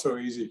also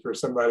easy for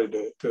somebody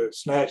to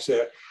snatch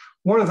that.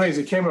 One of the things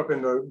that came up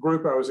in the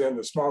group I was in,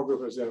 the small group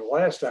I was in the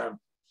last time,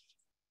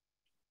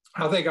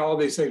 I think all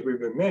these things we've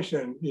been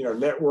mentioning,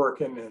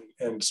 networking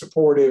and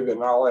supportive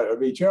and all that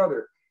of each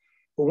other.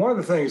 But one of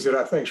the things that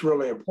I think is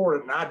really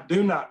important, and I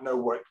do not know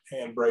what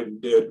Anne Braden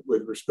did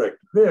with respect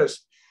to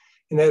this,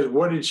 and that is,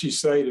 what did she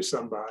say to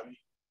somebody?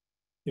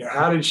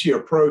 How did she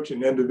approach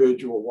an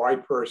individual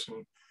white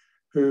person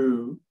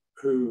who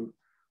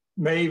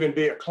may even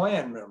be a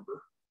Klan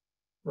member,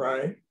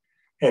 right?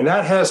 And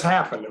that has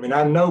happened. I mean,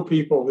 I know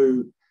people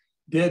who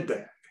did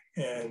that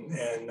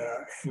and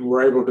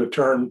were able to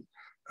turn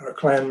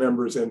Klan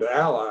members into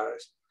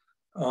allies.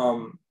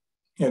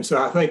 And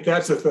so I think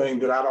that's a thing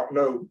that I don't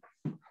know.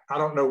 I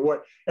don't know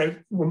what,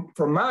 and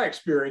from my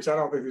experience, I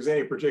don't think there's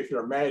any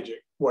particular magic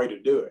way to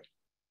do it.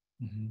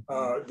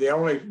 The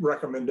only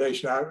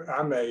recommendation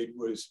I made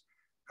was,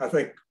 I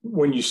think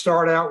when you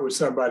start out with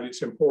somebody,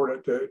 it's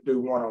important to do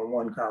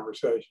one-on-one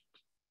conversations.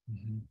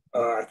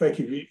 I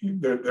think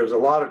there's a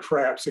lot of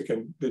traps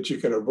that you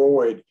can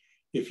avoid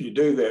if you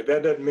do that.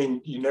 That doesn't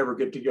mean you never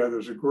get together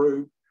as a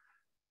group,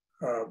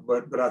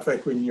 but I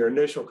think when your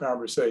initial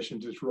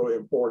conversations, it's really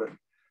important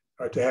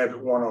to have it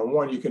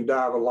one-on-one. You can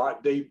dive a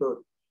lot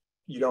deeper.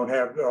 You don't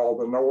have all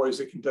the noise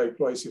that can take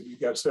place if you've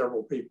got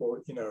several people.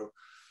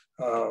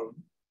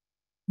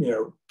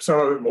 Some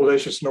of it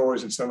malicious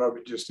noise and some of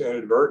it just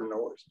inadvertent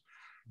noise.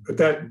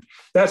 But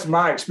that's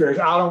my experience.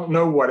 I don't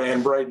know what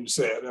Anne Braden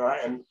said,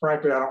 and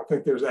frankly, I don't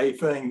think there's a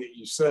thing that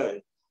you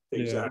say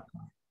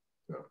exactly.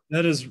 Yeah.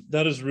 So.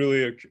 That is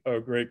really a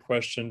great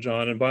question,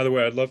 John. And by the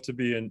way, I'd love to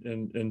be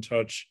in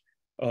touch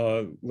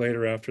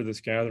later after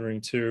this gathering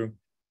too.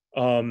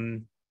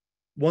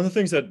 One of the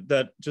things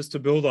that just to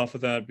build off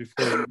of that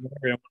before Mary,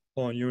 I want to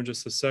call on you in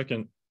just a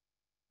second.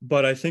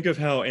 But I think of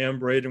how Anne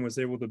Braden was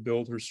able to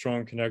build her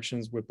strong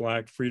connections with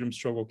Black freedom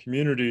struggle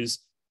communities,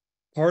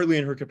 partly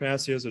in her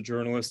capacity as a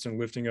journalist and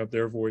lifting up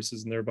their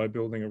voices and thereby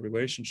building a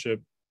relationship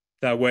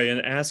that way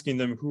and asking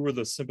them who were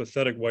the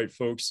sympathetic white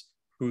folks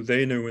who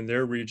they knew in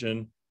their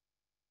region.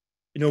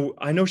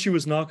 I know she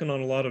was knocking on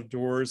a lot of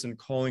doors and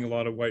calling a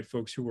lot of white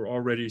folks who were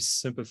already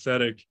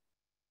sympathetic,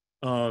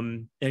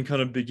 and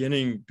kind of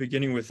beginning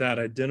with that,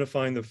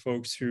 identifying the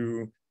folks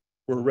who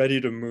were ready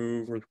to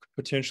move or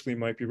potentially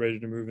might be ready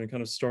to move and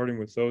kind of starting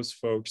with those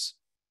folks.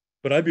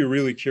 But I'd be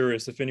really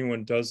curious if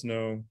anyone does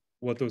know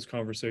what those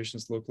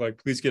conversations look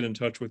like. Please get in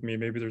touch with me.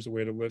 Maybe there's a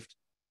way to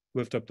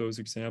lift up those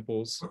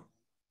examples.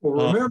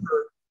 Well,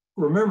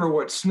 remember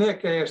what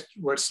SNCC asked,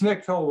 what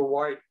SNCC told the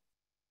white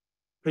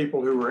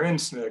people who were in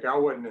SNCC. I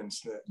wasn't in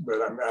SNCC,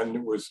 but I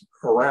was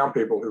around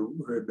people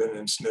who had been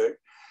in SNCC.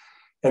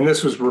 And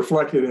this was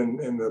reflected in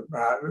the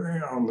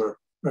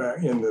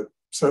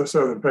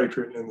Southern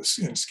Patriot and in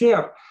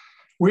SCEF.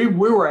 We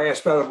were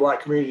asked by the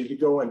Black community to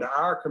go into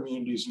our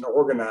communities and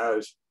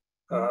organize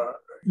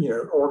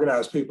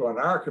people in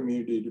our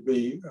community to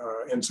be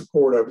in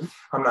support of,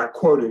 I'm not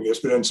quoting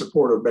this, but in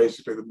support of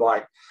basically the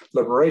Black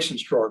liberation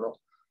struggle.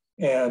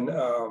 And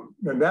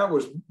that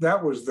was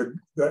the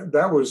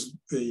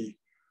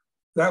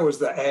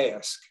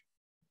ask.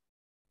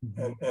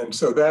 And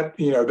so that's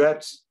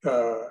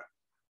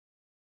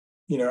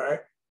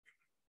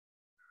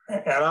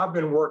and I've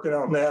been working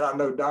on that. I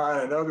know Don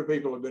and other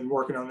people have been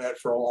working on that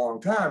for a long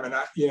time. And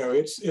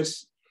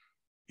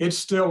it's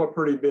still a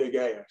pretty big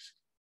ask.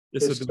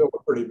 It's still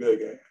a pretty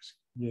big ask.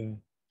 Yeah.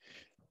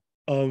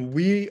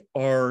 We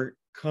are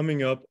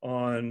coming up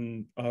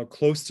on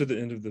close to the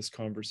end of this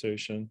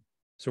conversation.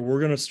 So we're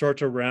going to start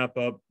to wrap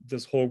up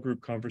this whole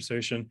group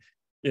conversation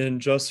in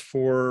just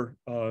 4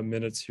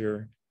 minutes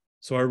here.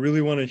 So I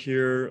really want to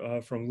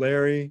hear from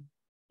Larry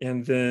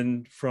and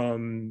then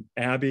from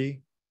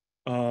Abby.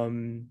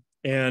 And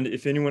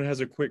if anyone has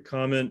a quick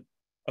comment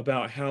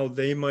about how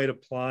they might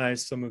apply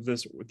some of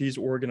these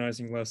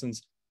organizing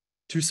lessons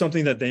to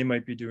something that they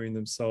might be doing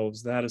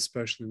themselves, that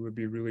especially would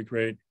be really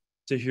great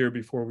to hear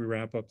before we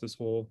wrap up this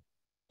whole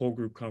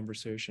group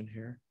conversation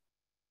here.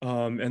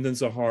 And then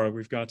Zahara,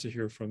 we've got to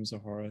hear from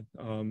Zahara.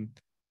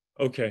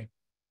 Okay,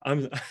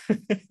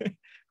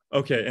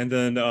 okay, and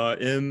then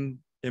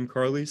M.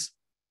 Carlies.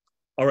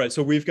 All right,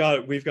 so we've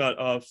got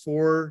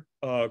 4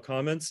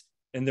 comments,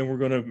 and then we're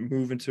going to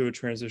move into a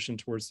transition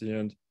towards the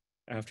end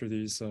after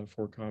these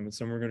 4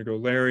 comments. And we're going to go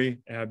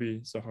Larry,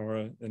 Abby,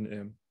 Zahara, and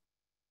M.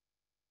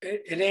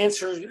 In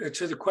answer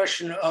to the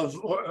question of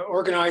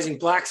organizing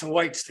Blacks and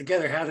whites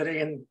together,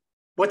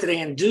 what did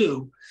Anne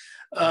do?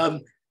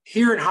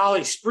 Here in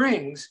Holly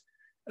Springs,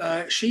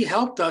 she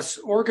helped us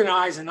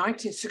organize in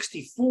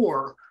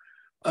 1964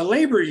 a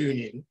labor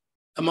union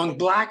among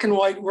Black and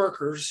white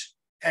workers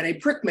at a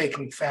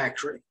brickmaking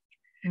factory.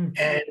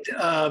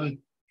 And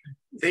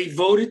they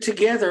voted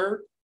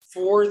together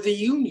for the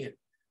Union.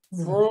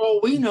 For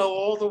all we know,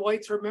 all the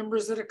whites were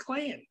members of the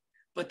Klan,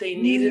 but they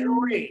needed a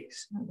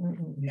raise.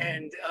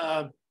 And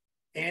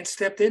Anne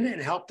stepped in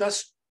and helped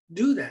us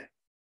do that.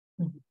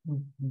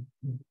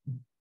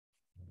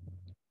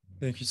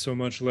 Thank you so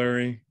much,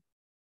 Larry.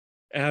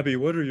 Abby,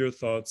 what are your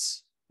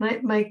thoughts?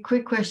 My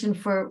quick question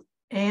for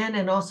Anne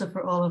and also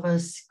for all of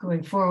us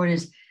going forward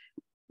is,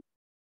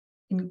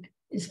 in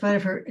spite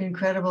of her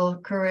incredible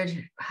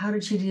courage, how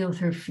did she deal with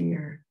her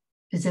fear?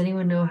 Does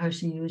anyone know how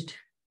she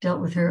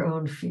dealt with her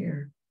own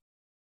fear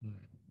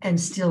and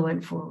still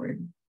went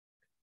forward?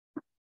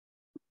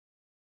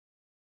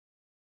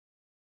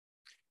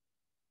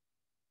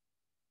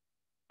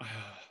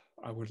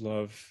 I would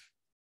love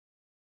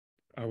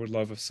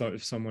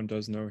if someone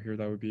does know here,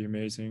 that would be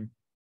amazing.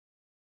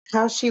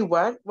 How she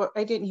what? Well,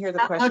 I didn't hear the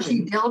question. How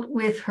she dealt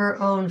with her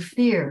own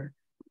fear.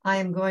 I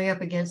am going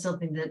up against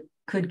something that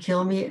could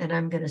kill me and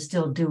I'm going to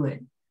still do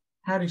it.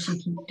 How did she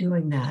keep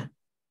doing that?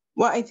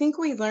 Well, I think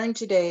we learned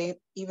today,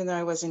 even though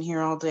I wasn't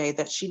here all day,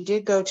 that she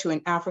did go to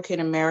an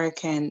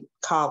African-American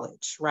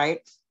college, right?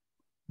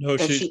 No,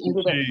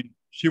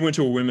 she went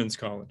to a women's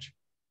college.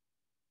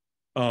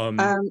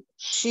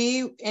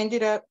 She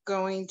ended up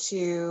going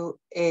to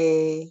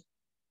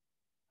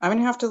I'm going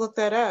to have to look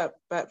that up,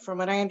 but from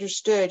what I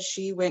understood,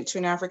 she went to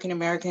an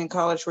African-American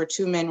college where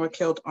 2 men were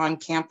killed on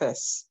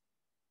campus.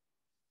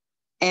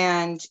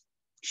 And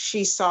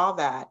she saw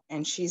that,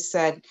 and she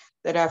said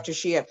that after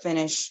she had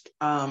finished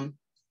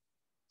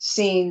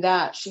seeing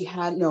that, she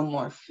had no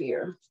more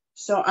fear.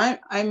 So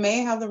I may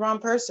have the wrong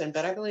person,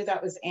 but I believe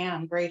that was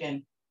Anne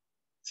Braden.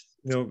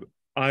 You know,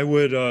 I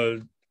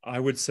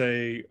would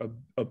say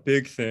a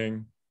big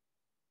thing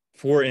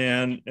for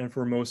Anne and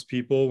for most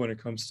people when it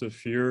comes to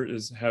fear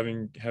is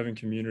having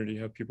community,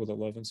 have people that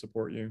love and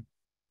support you.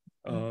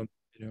 You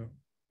know,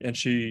 and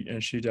she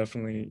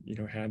definitely, you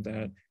know, had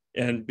that.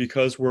 And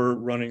because we're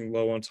running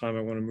low on time,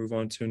 I want to move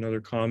on to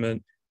another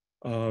comment.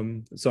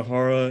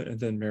 Zahara and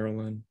then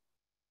Marilyn.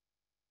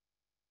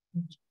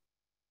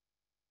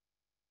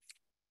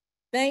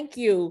 Thank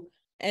you.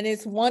 And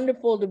it's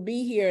wonderful to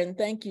be here. And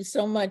thank you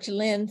so much,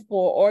 Lynn,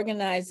 for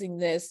organizing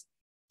this.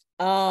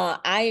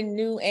 I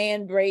knew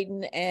Anne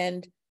Braden,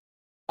 and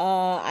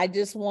I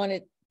just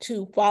wanted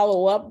to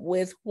follow up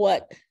with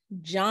what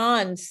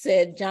John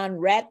said. John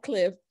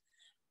Ratcliffe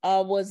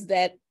was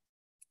that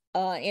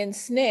in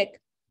SNCC,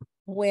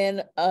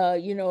 when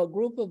you know, a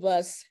group of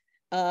us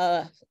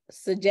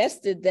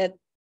suggested that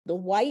the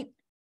white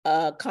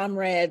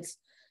comrades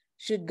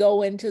should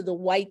go into the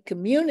white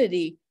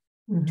community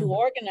to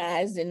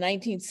organize in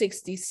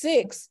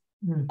 1966.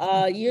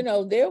 You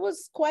know, there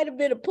was quite a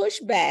bit of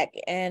pushback,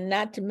 and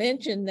not to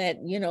mention that,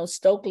 you know,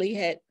 Stokely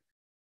had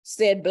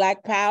said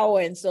Black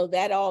Power, and so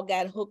that all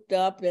got hooked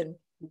up, and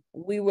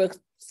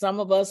some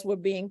of us were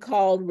being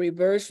called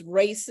reverse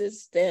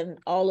racist and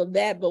all of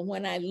that. But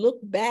when I look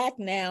back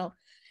now,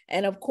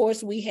 and of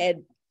course we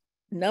had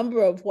a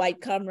number of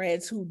white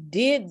comrades who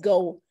did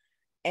go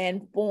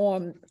and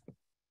form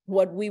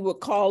what we were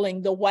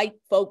calling the White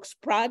Folks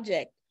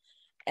Project,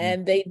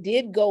 and they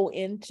did go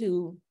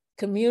into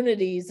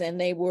communities, and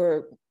they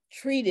were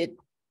treated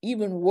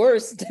even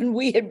worse than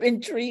we had been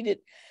treated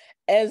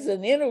as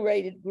an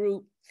integrated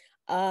group,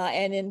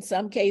 and in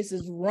some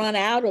cases run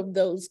out of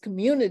those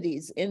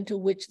communities into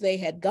which they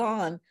had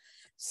gone.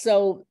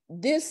 So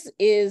this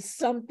is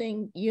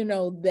something, you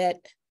know, that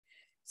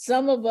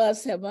some of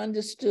us have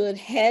understood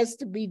has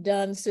to be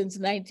done since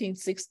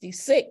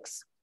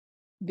 1966,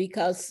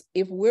 because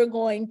if we're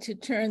going to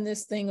turn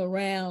this thing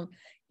around,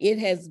 it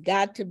has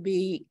got to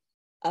be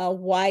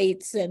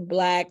whites and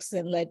Blacks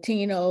and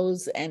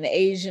Latinos and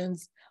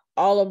Asians,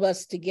 all of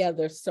us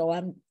together. So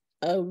I'm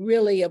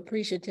really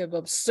appreciative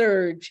of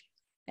SURJ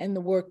and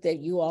the work that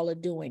you all are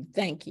doing.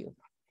 Thank you.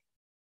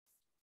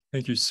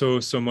 Thank you so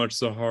much,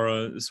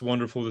 Zahara. It's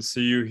wonderful to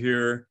see you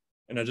here.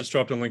 And I just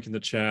dropped a link in the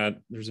chat.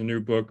 There's a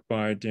new book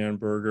by Dan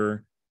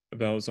Berger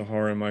about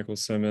Zahara and Michael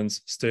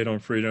Simmons, State on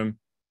Freedom,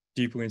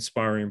 deeply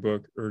inspiring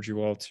book. Urge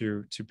you all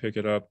to pick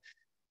it up.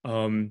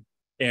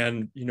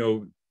 And you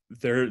know,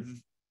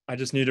 I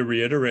just need to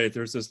reiterate,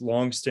 there's this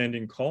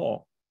long-standing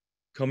call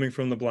coming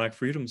from the Black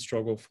freedom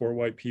struggle for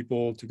white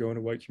people to go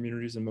into white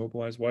communities and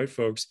mobilize white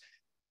folks.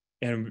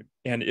 And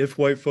if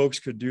white folks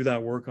could do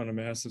that work on a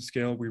massive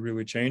scale, we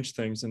really change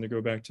things. And to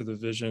go back to the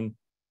vision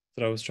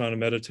that I was trying to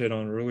meditate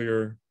on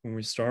earlier when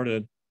we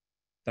started,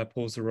 that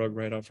pulls the rug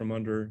right out from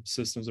under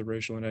systems of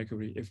racial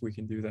inequity. If we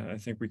can do that, I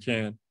think we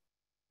can.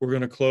 We're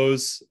going to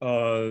close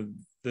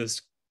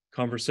this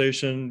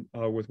conversation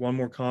with one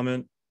more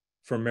comment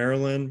from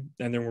Marilyn,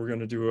 and then we're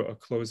going to do a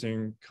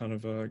closing kind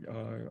of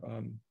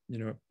you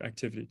know,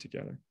 activity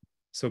together.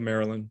 So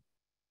Marilyn.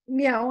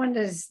 Yeah, I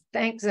wanted to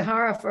thank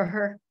Zahara for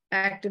her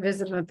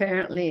activism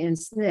apparently in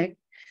SNCC.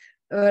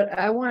 But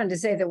I wanted to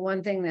say that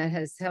one thing that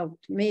has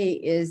helped me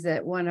is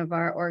that one of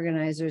our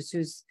organizers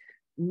who's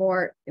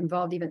more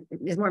involved in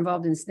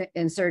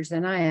SURJ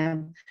than I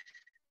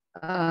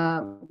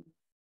am,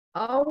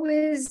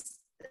 always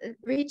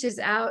reaches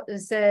out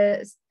and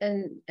says,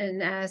 and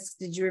asks,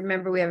 did you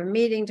remember we have a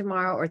meeting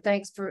tomorrow, or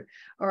thanks for,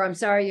 or I'm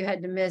sorry you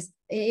had to miss,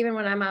 even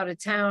when I'm out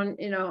of town,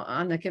 you know,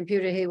 on the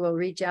computer, he will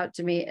reach out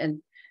to me.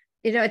 And,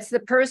 you know, it's the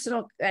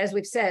personal, as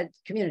we've said,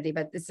 community,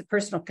 but it's the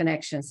personal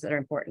connections that are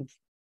important.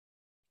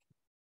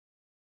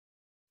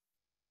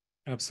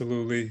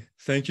 Absolutely.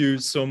 Thank you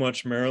so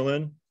much,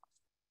 Marilyn.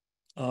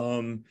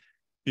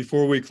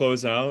 Before we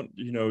close out,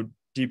 you know,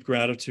 deep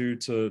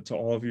gratitude to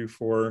all of you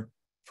for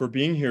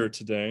being here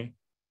today.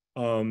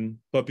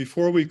 But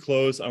before we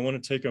close, I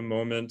want to take a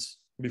moment,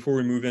 before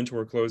we move into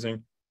our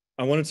closing,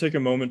 I want to take a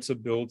moment to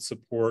build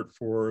support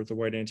for the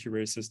White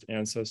Antiracist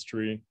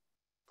Ancestry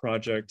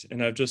Project.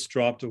 And I've just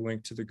dropped a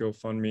link to the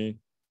GoFundMe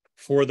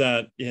for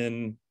that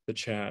in the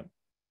chat.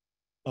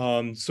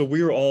 So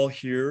we are all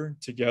here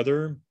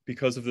together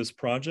because of this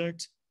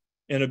project.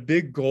 And a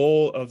big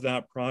goal of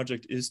that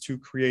project is to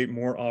create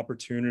more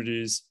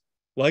opportunities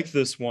like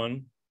this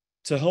one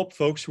to help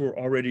folks who are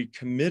already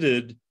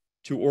committed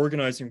to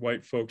organizing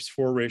white folks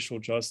for racial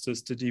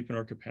justice to deepen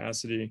our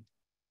capacity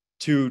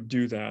to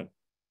do that.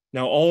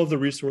 Now, all of the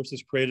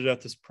resources created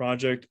at this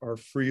project are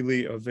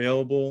freely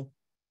available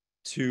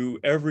to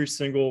every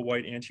single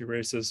white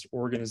anti-racist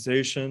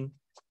organization,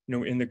 you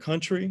know, in the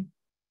country,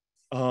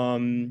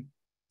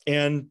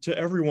 and to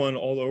everyone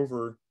all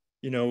over,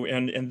 you know,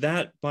 and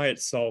that by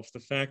itself, the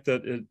fact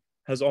that it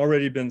has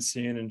already been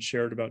seen and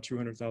shared about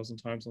 200,000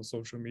 times on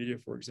social media,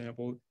 for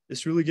example,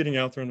 it's really getting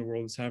out there in the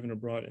world. It's having a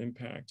broad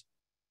impact.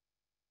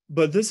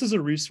 But this is a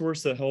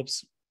resource that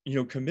helps, you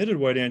know, committed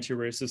white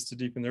anti-racists to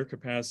deepen their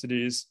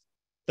capacities.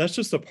 That's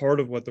just a part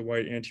of what the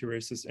White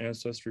Antiracist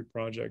Ancestry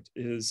Project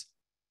is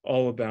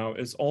all about.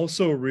 It's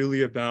also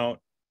really about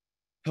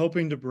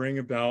helping to bring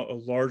about a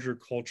larger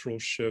cultural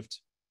shift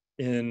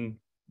in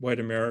white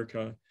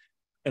America.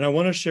 And I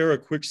want to share a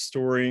quick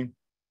story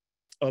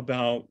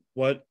about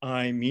what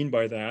I mean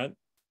by that.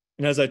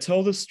 And as I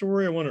tell this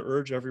story, I want to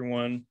urge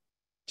everyone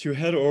to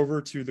head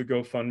over to the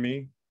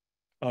GoFundMe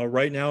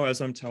right now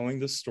as I'm telling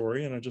this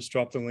story. And I just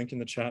dropped the link in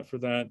the chat for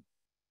that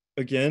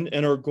again.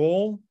 And our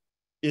goal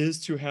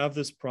is to have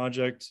this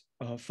project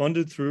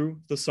funded through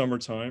the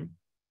summertime,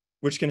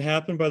 which can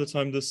happen by the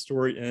time this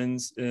story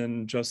ends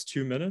in just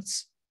 2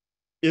 minutes.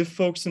 If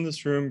folks in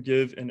this room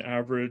give an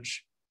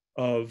average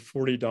of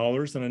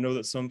 $40, and I know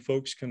that some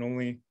folks can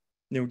only,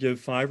 you know, give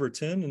 5 or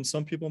 10, and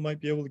some people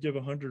might be able to give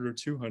 100 or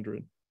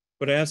 200.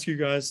 But I ask you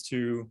guys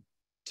to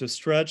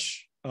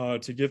stretch,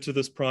 to give to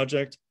this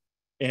project,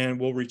 and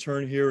we'll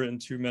return here in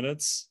 2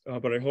 minutes.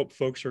 But I hope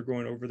folks are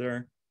going over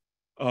there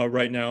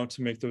right now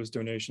to make those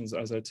donations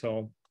as I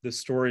tell this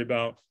story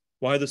about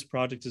why this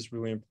project is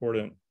really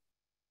important.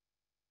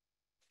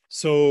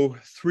 So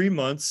 3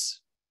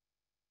 months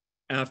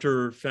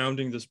after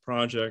founding this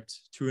project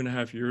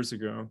 2.5 years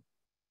ago,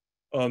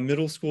 a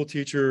middle school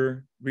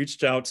teacher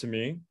reached out to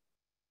me.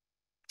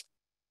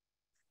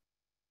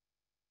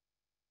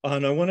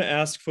 And I want to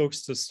ask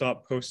folks to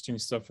stop posting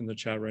stuff in the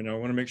chat right now. I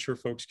want to make sure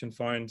folks can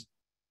find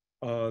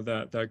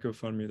that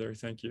GoFundMe there.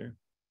 Thank you.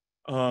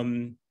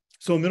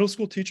 So a middle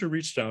school teacher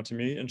reached out to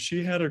me, and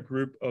she had a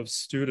group of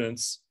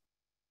students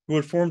who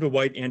had formed a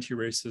white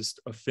anti-racist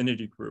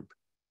affinity group.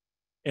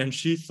 And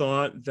she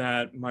thought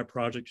that my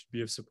project should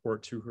be of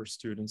support to her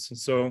students. And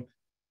so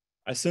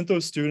I sent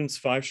those students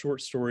 5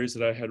 short stories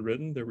that I had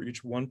written. They were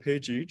each 1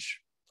 page each,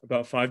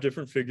 about 5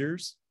 different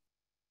figures.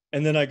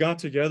 And then I got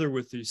together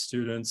with these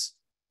students,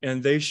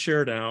 and they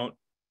shared out,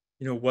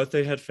 you know, what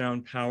they had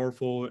found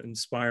powerful,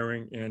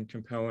 inspiring, and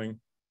compelling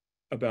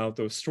about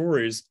those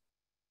stories.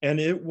 And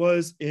it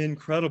was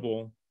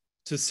incredible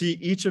to see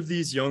each of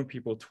these young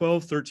people,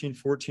 12, 13,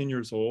 14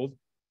 years old,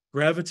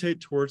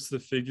 gravitate towards the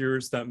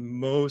figures that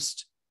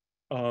most,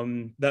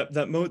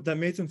 that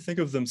made them think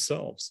of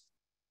themselves.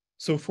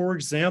 So for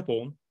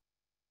example,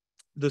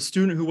 the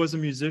student who was a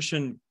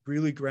musician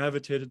really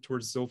gravitated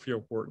towards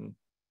Zilphia Horton,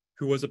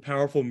 who was a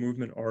powerful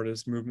movement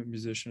artist, movement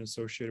musician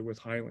associated with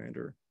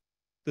Highlander.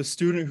 The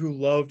student who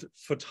loved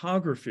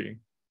photography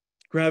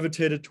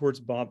gravitated towards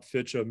Bob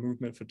Fitch, a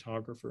movement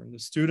photographer. And the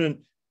student,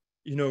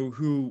 you know,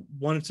 who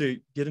wanted to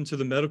get into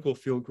the medical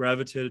field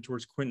gravitated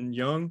towards Quentin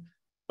Young,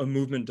 a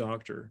movement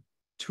doctor.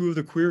 2 of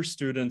the queer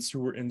students who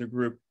were in the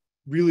group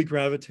really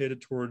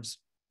gravitated towards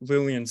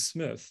Lillian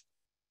Smith.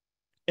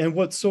 And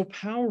what's so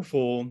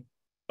powerful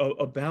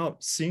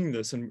about seeing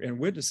this and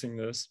witnessing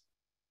this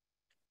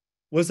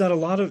was that a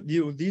lot of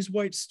these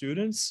white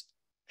students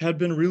had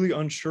been really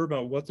unsure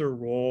about what their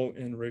role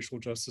in racial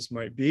justice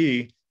might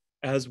be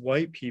as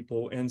white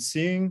people, and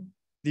seeing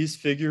these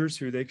figures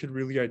who they could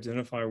really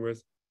identify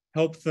with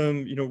helped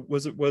them, you know,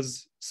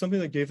 was something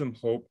that gave them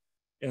hope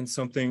and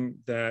something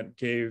that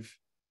gave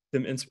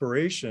them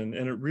inspiration.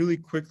 And it really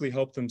quickly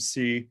helped them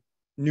see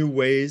new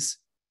ways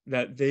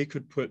that they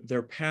could put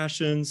their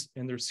passions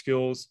and their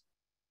skills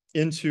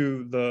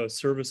into the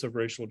service of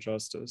racial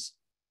justice.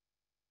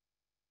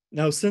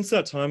 Now, since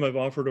that time, I've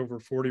offered over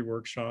 40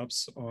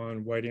 workshops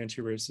on white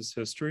anti-racist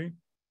history.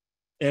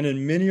 And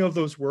in many of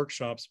those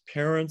workshops,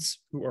 parents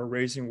who are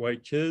raising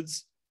white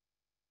kids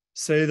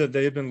say that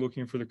they've been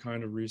looking for the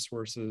kind of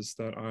resources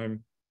that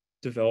I'm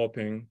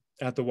developing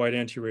at the White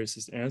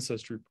Antiracist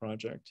Ancestry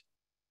Project.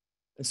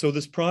 And so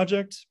this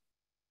project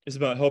is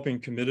about helping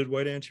committed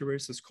white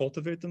anti-racists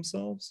cultivate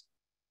themselves,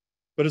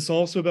 but it's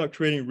also about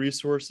creating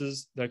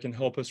resources that can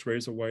help us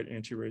raise a white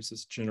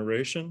anti-racist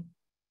generation.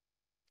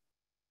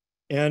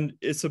 And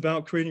it's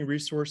about creating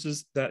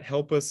resources that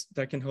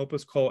can help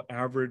us call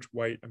average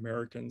white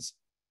Americans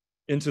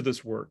into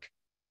this work.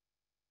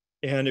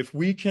 And if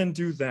we can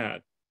do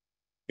that,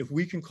 if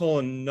we can call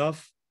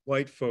enough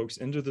white folks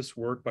into this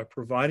work by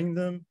providing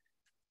them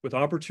with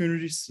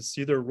opportunities to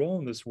see their role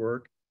in this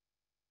work,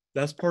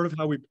 that's part of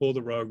how we pull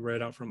the rug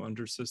right out from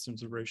under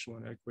systems of racial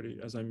inequity,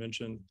 as I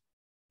mentioned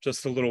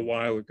just a little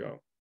while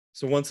ago.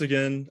 So once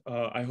again,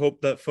 I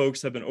hope that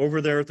folks have been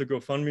over there at the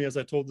GoFundMe as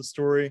I told the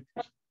story,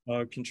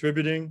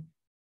 contributing.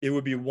 It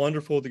would be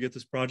wonderful to get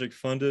this project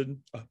funded,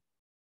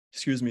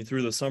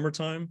 through the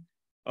summertime.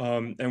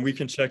 And we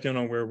can check in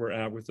on where we're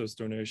at with those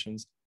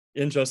donations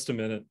in just a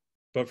minute.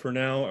 But for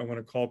now, I want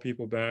to call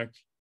people back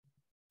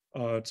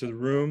to the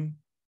room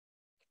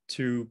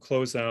to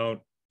close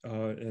out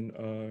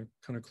in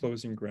kind of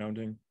closing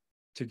grounding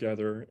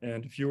together.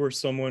 And if you are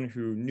someone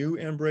who knew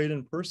Anne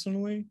Braden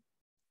personally,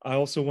 I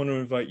also want to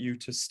invite you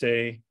to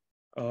stay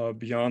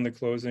beyond the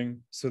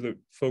closing so that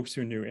folks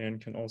who knew Anne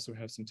can also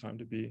have some time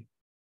to be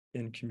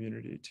in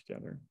community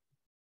together.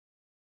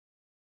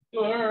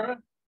 Sure.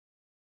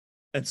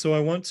 And so I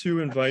want to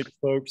invite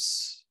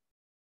folks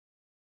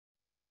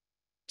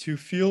to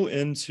feel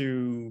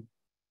into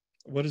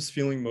what is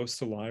feeling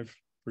most alive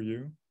for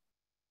you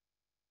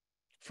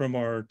from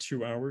our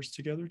 2 hours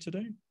together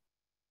today.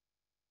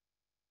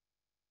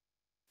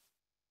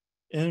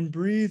 And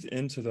breathe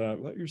into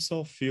that. Let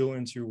yourself feel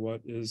into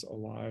what is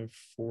alive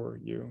for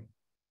you.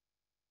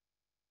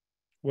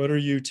 What are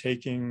you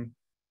taking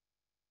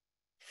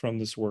from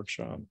this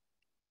workshop?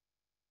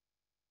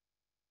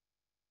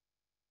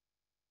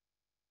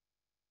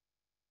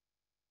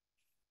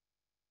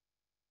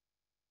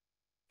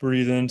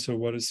 Breathe into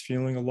what is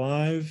feeling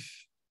alive.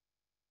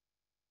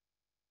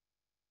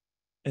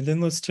 And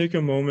then let's take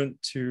a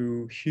moment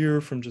to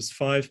hear from just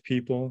 5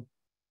 people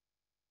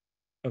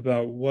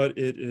about what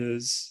it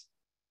is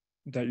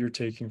that you're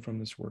taking from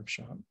this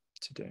workshop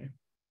today.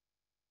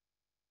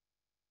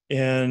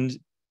 And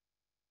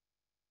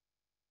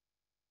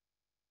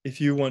if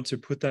you want to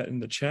put that in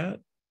the chat,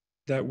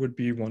 that would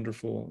be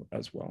wonderful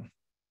as well.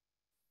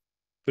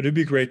 But it'd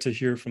be great to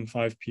hear from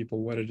 5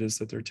 people what it is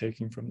that they're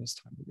taking from this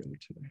time together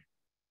today.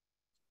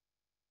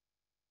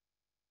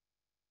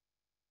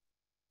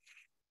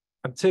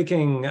 I'm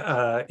taking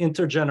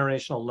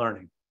intergenerational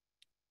learning.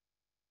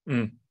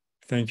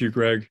 Thank you,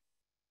 Greg.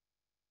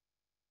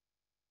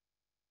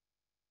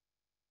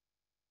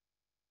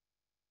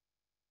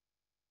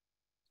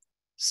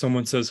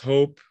 Someone says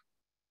hope.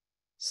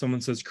 Someone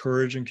says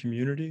courage and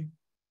community.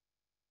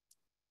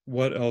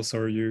 What else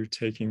are you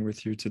taking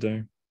with you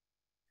today?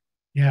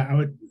 Yeah, I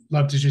would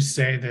love to just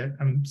say that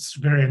I'm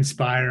very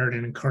inspired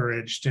and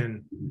encouraged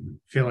and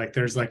feel like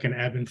there's like an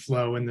ebb and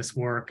flow in this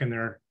work, and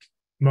there are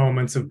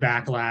moments of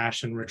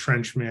backlash and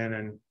retrenchment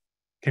and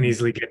can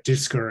easily get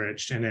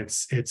discouraged. And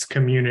it's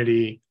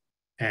community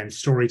and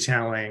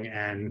storytelling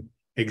and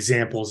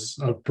examples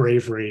of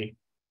bravery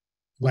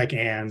like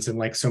Anne's and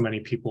like so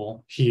many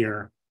people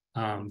here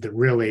that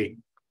really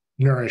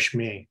nourish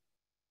me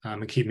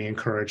and keep me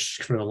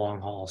encouraged for the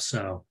long haul.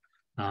 So,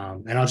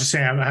 and I'll just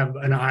say I have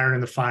an iron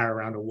in the fire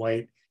around a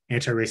White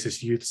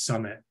Anti-Racist Youth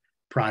Summit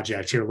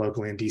project here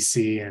locally in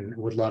DC, and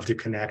would love to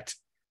connect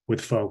with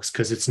folks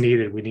because it's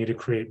needed. We need to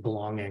create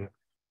belonging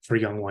for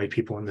young white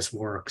people in this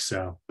work.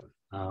 So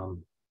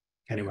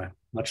anyway,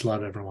 much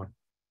love, everyone.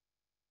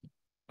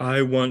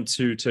 I want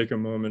to take a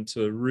moment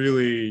to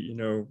really,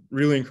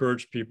 really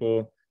encourage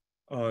people.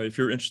 If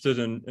you're interested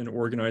in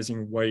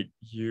organizing white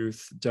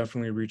youth,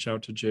 definitely reach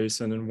out to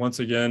Jason. And once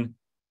again,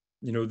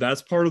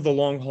 that's part of the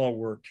long haul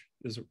work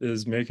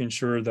is making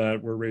sure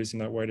that we're raising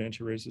that white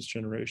anti-racist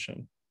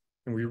generation.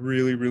 And we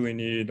really, really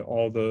need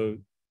all the,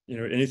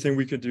 anything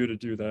we could do to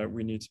do that,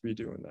 we need to be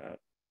doing that.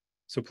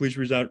 So please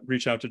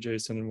reach out to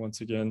Jason. And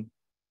once again,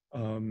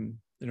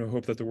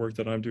 hope that the work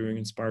that I'm doing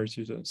inspires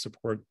you to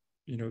support,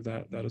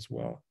 that as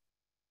well.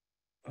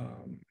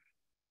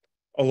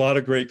 A lot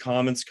of great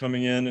comments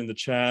coming in the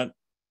chat,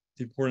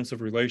 the importance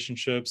of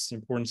relationships, the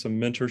importance of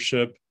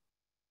mentorship,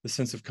 the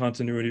sense of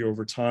continuity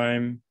over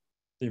time,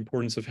 the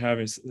importance of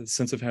having a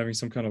sense of having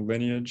some kind of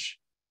lineage,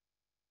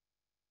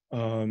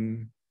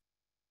 having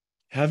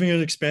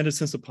an expanded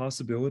sense of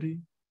possibility.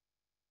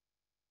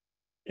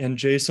 And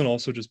Jason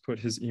also just put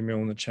his email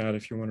in the chat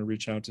if you want to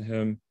reach out to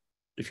him,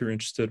 if you're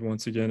interested,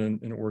 once again,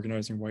 in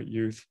organizing white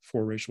youth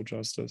for racial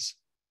justice.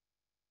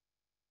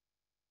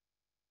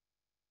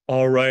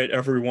 All right,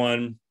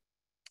 everyone.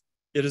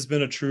 It has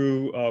been a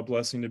true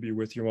blessing to be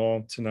with you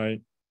all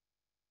tonight.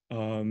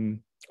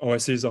 I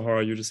see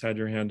Zahara, you just had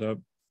your hand up.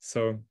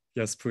 So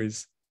yes,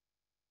 please.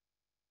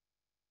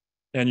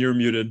 And you're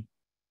muted.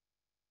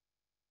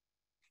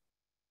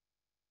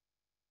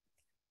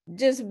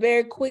 Just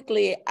very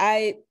quickly,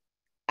 I've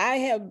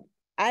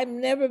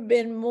never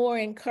been more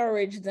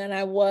encouraged than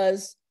I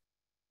was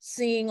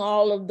seeing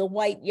all of the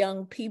white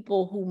young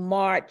people who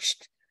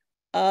marched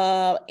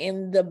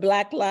in the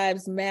Black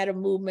Lives Matter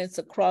movements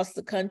across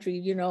the country.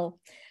 You know,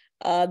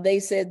 they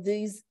said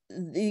these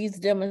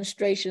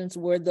demonstrations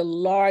were the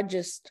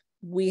largest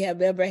we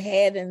have ever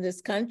had in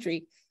this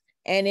country.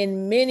 And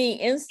in many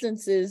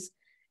instances,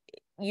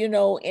 you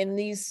know, in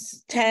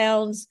these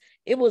towns,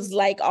 it was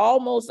like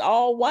almost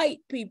all white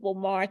people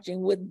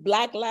marching with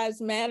Black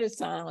Lives Matter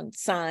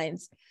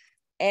signs.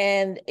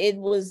 And it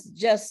was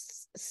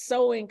just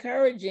so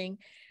encouraging.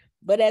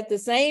 But at the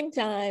same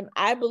time,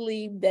 I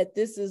believe that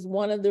this is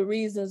one of the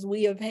reasons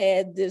we have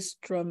had this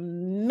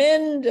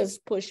tremendous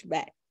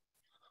pushback,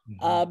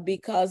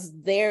 because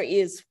there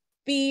is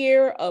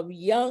fear of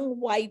young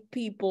white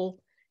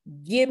people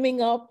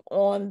giving up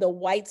on the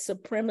white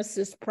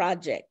supremacist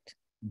project.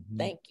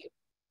 Thank you.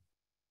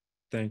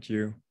 Thank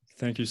you.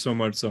 Thank you so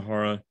much,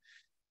 Zahara.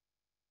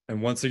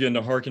 And once again,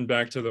 to harken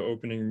back to the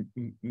opening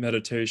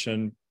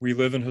meditation, we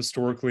live in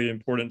historically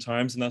important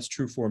times, and that's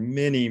true for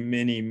many,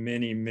 many,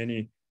 many,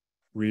 many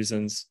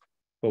reasons.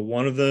 But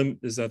one of them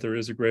is that there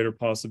is a greater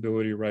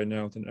possibility right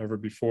now than ever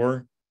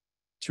before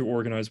to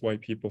organize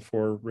white people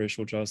for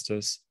racial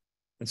justice.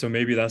 And so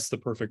maybe that's the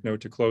perfect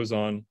note to close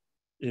on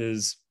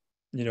is,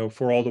 you know,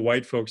 for all the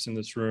white folks in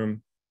this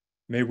room,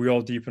 may we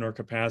all deepen our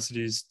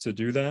capacities to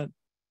do that.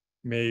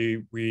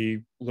 May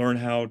we learn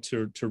how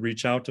to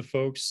reach out to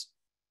folks,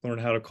 learn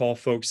how to call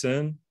folks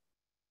in.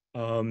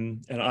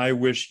 And I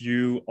wish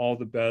you all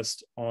the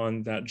best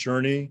on that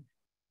journey.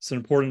 It's an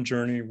important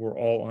journey. We're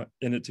all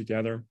in it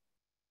together.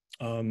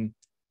 And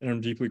I'm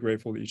deeply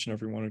grateful to each and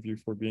every one of you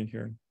for being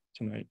here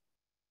tonight.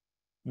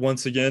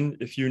 Once again,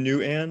 if you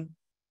knew Anne,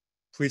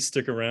 please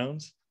stick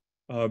around,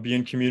 be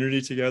in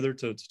community together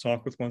to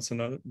talk with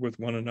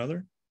one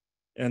another.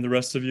 And the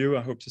rest of you,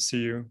 I hope to see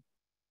you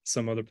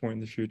some other point in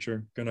the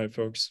future. Good night,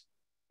 folks.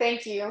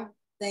 Thank you.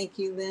 Thank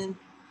you, Lynn.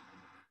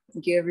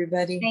 Thank you,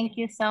 everybody. Thank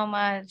you so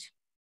much.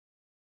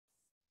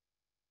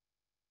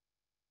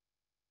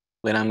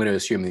 Lynn, I'm going to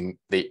assume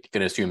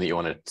that you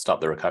want to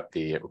stop the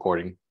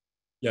recording.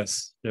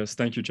 Yes.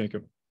 Thank you,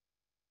 Jacob.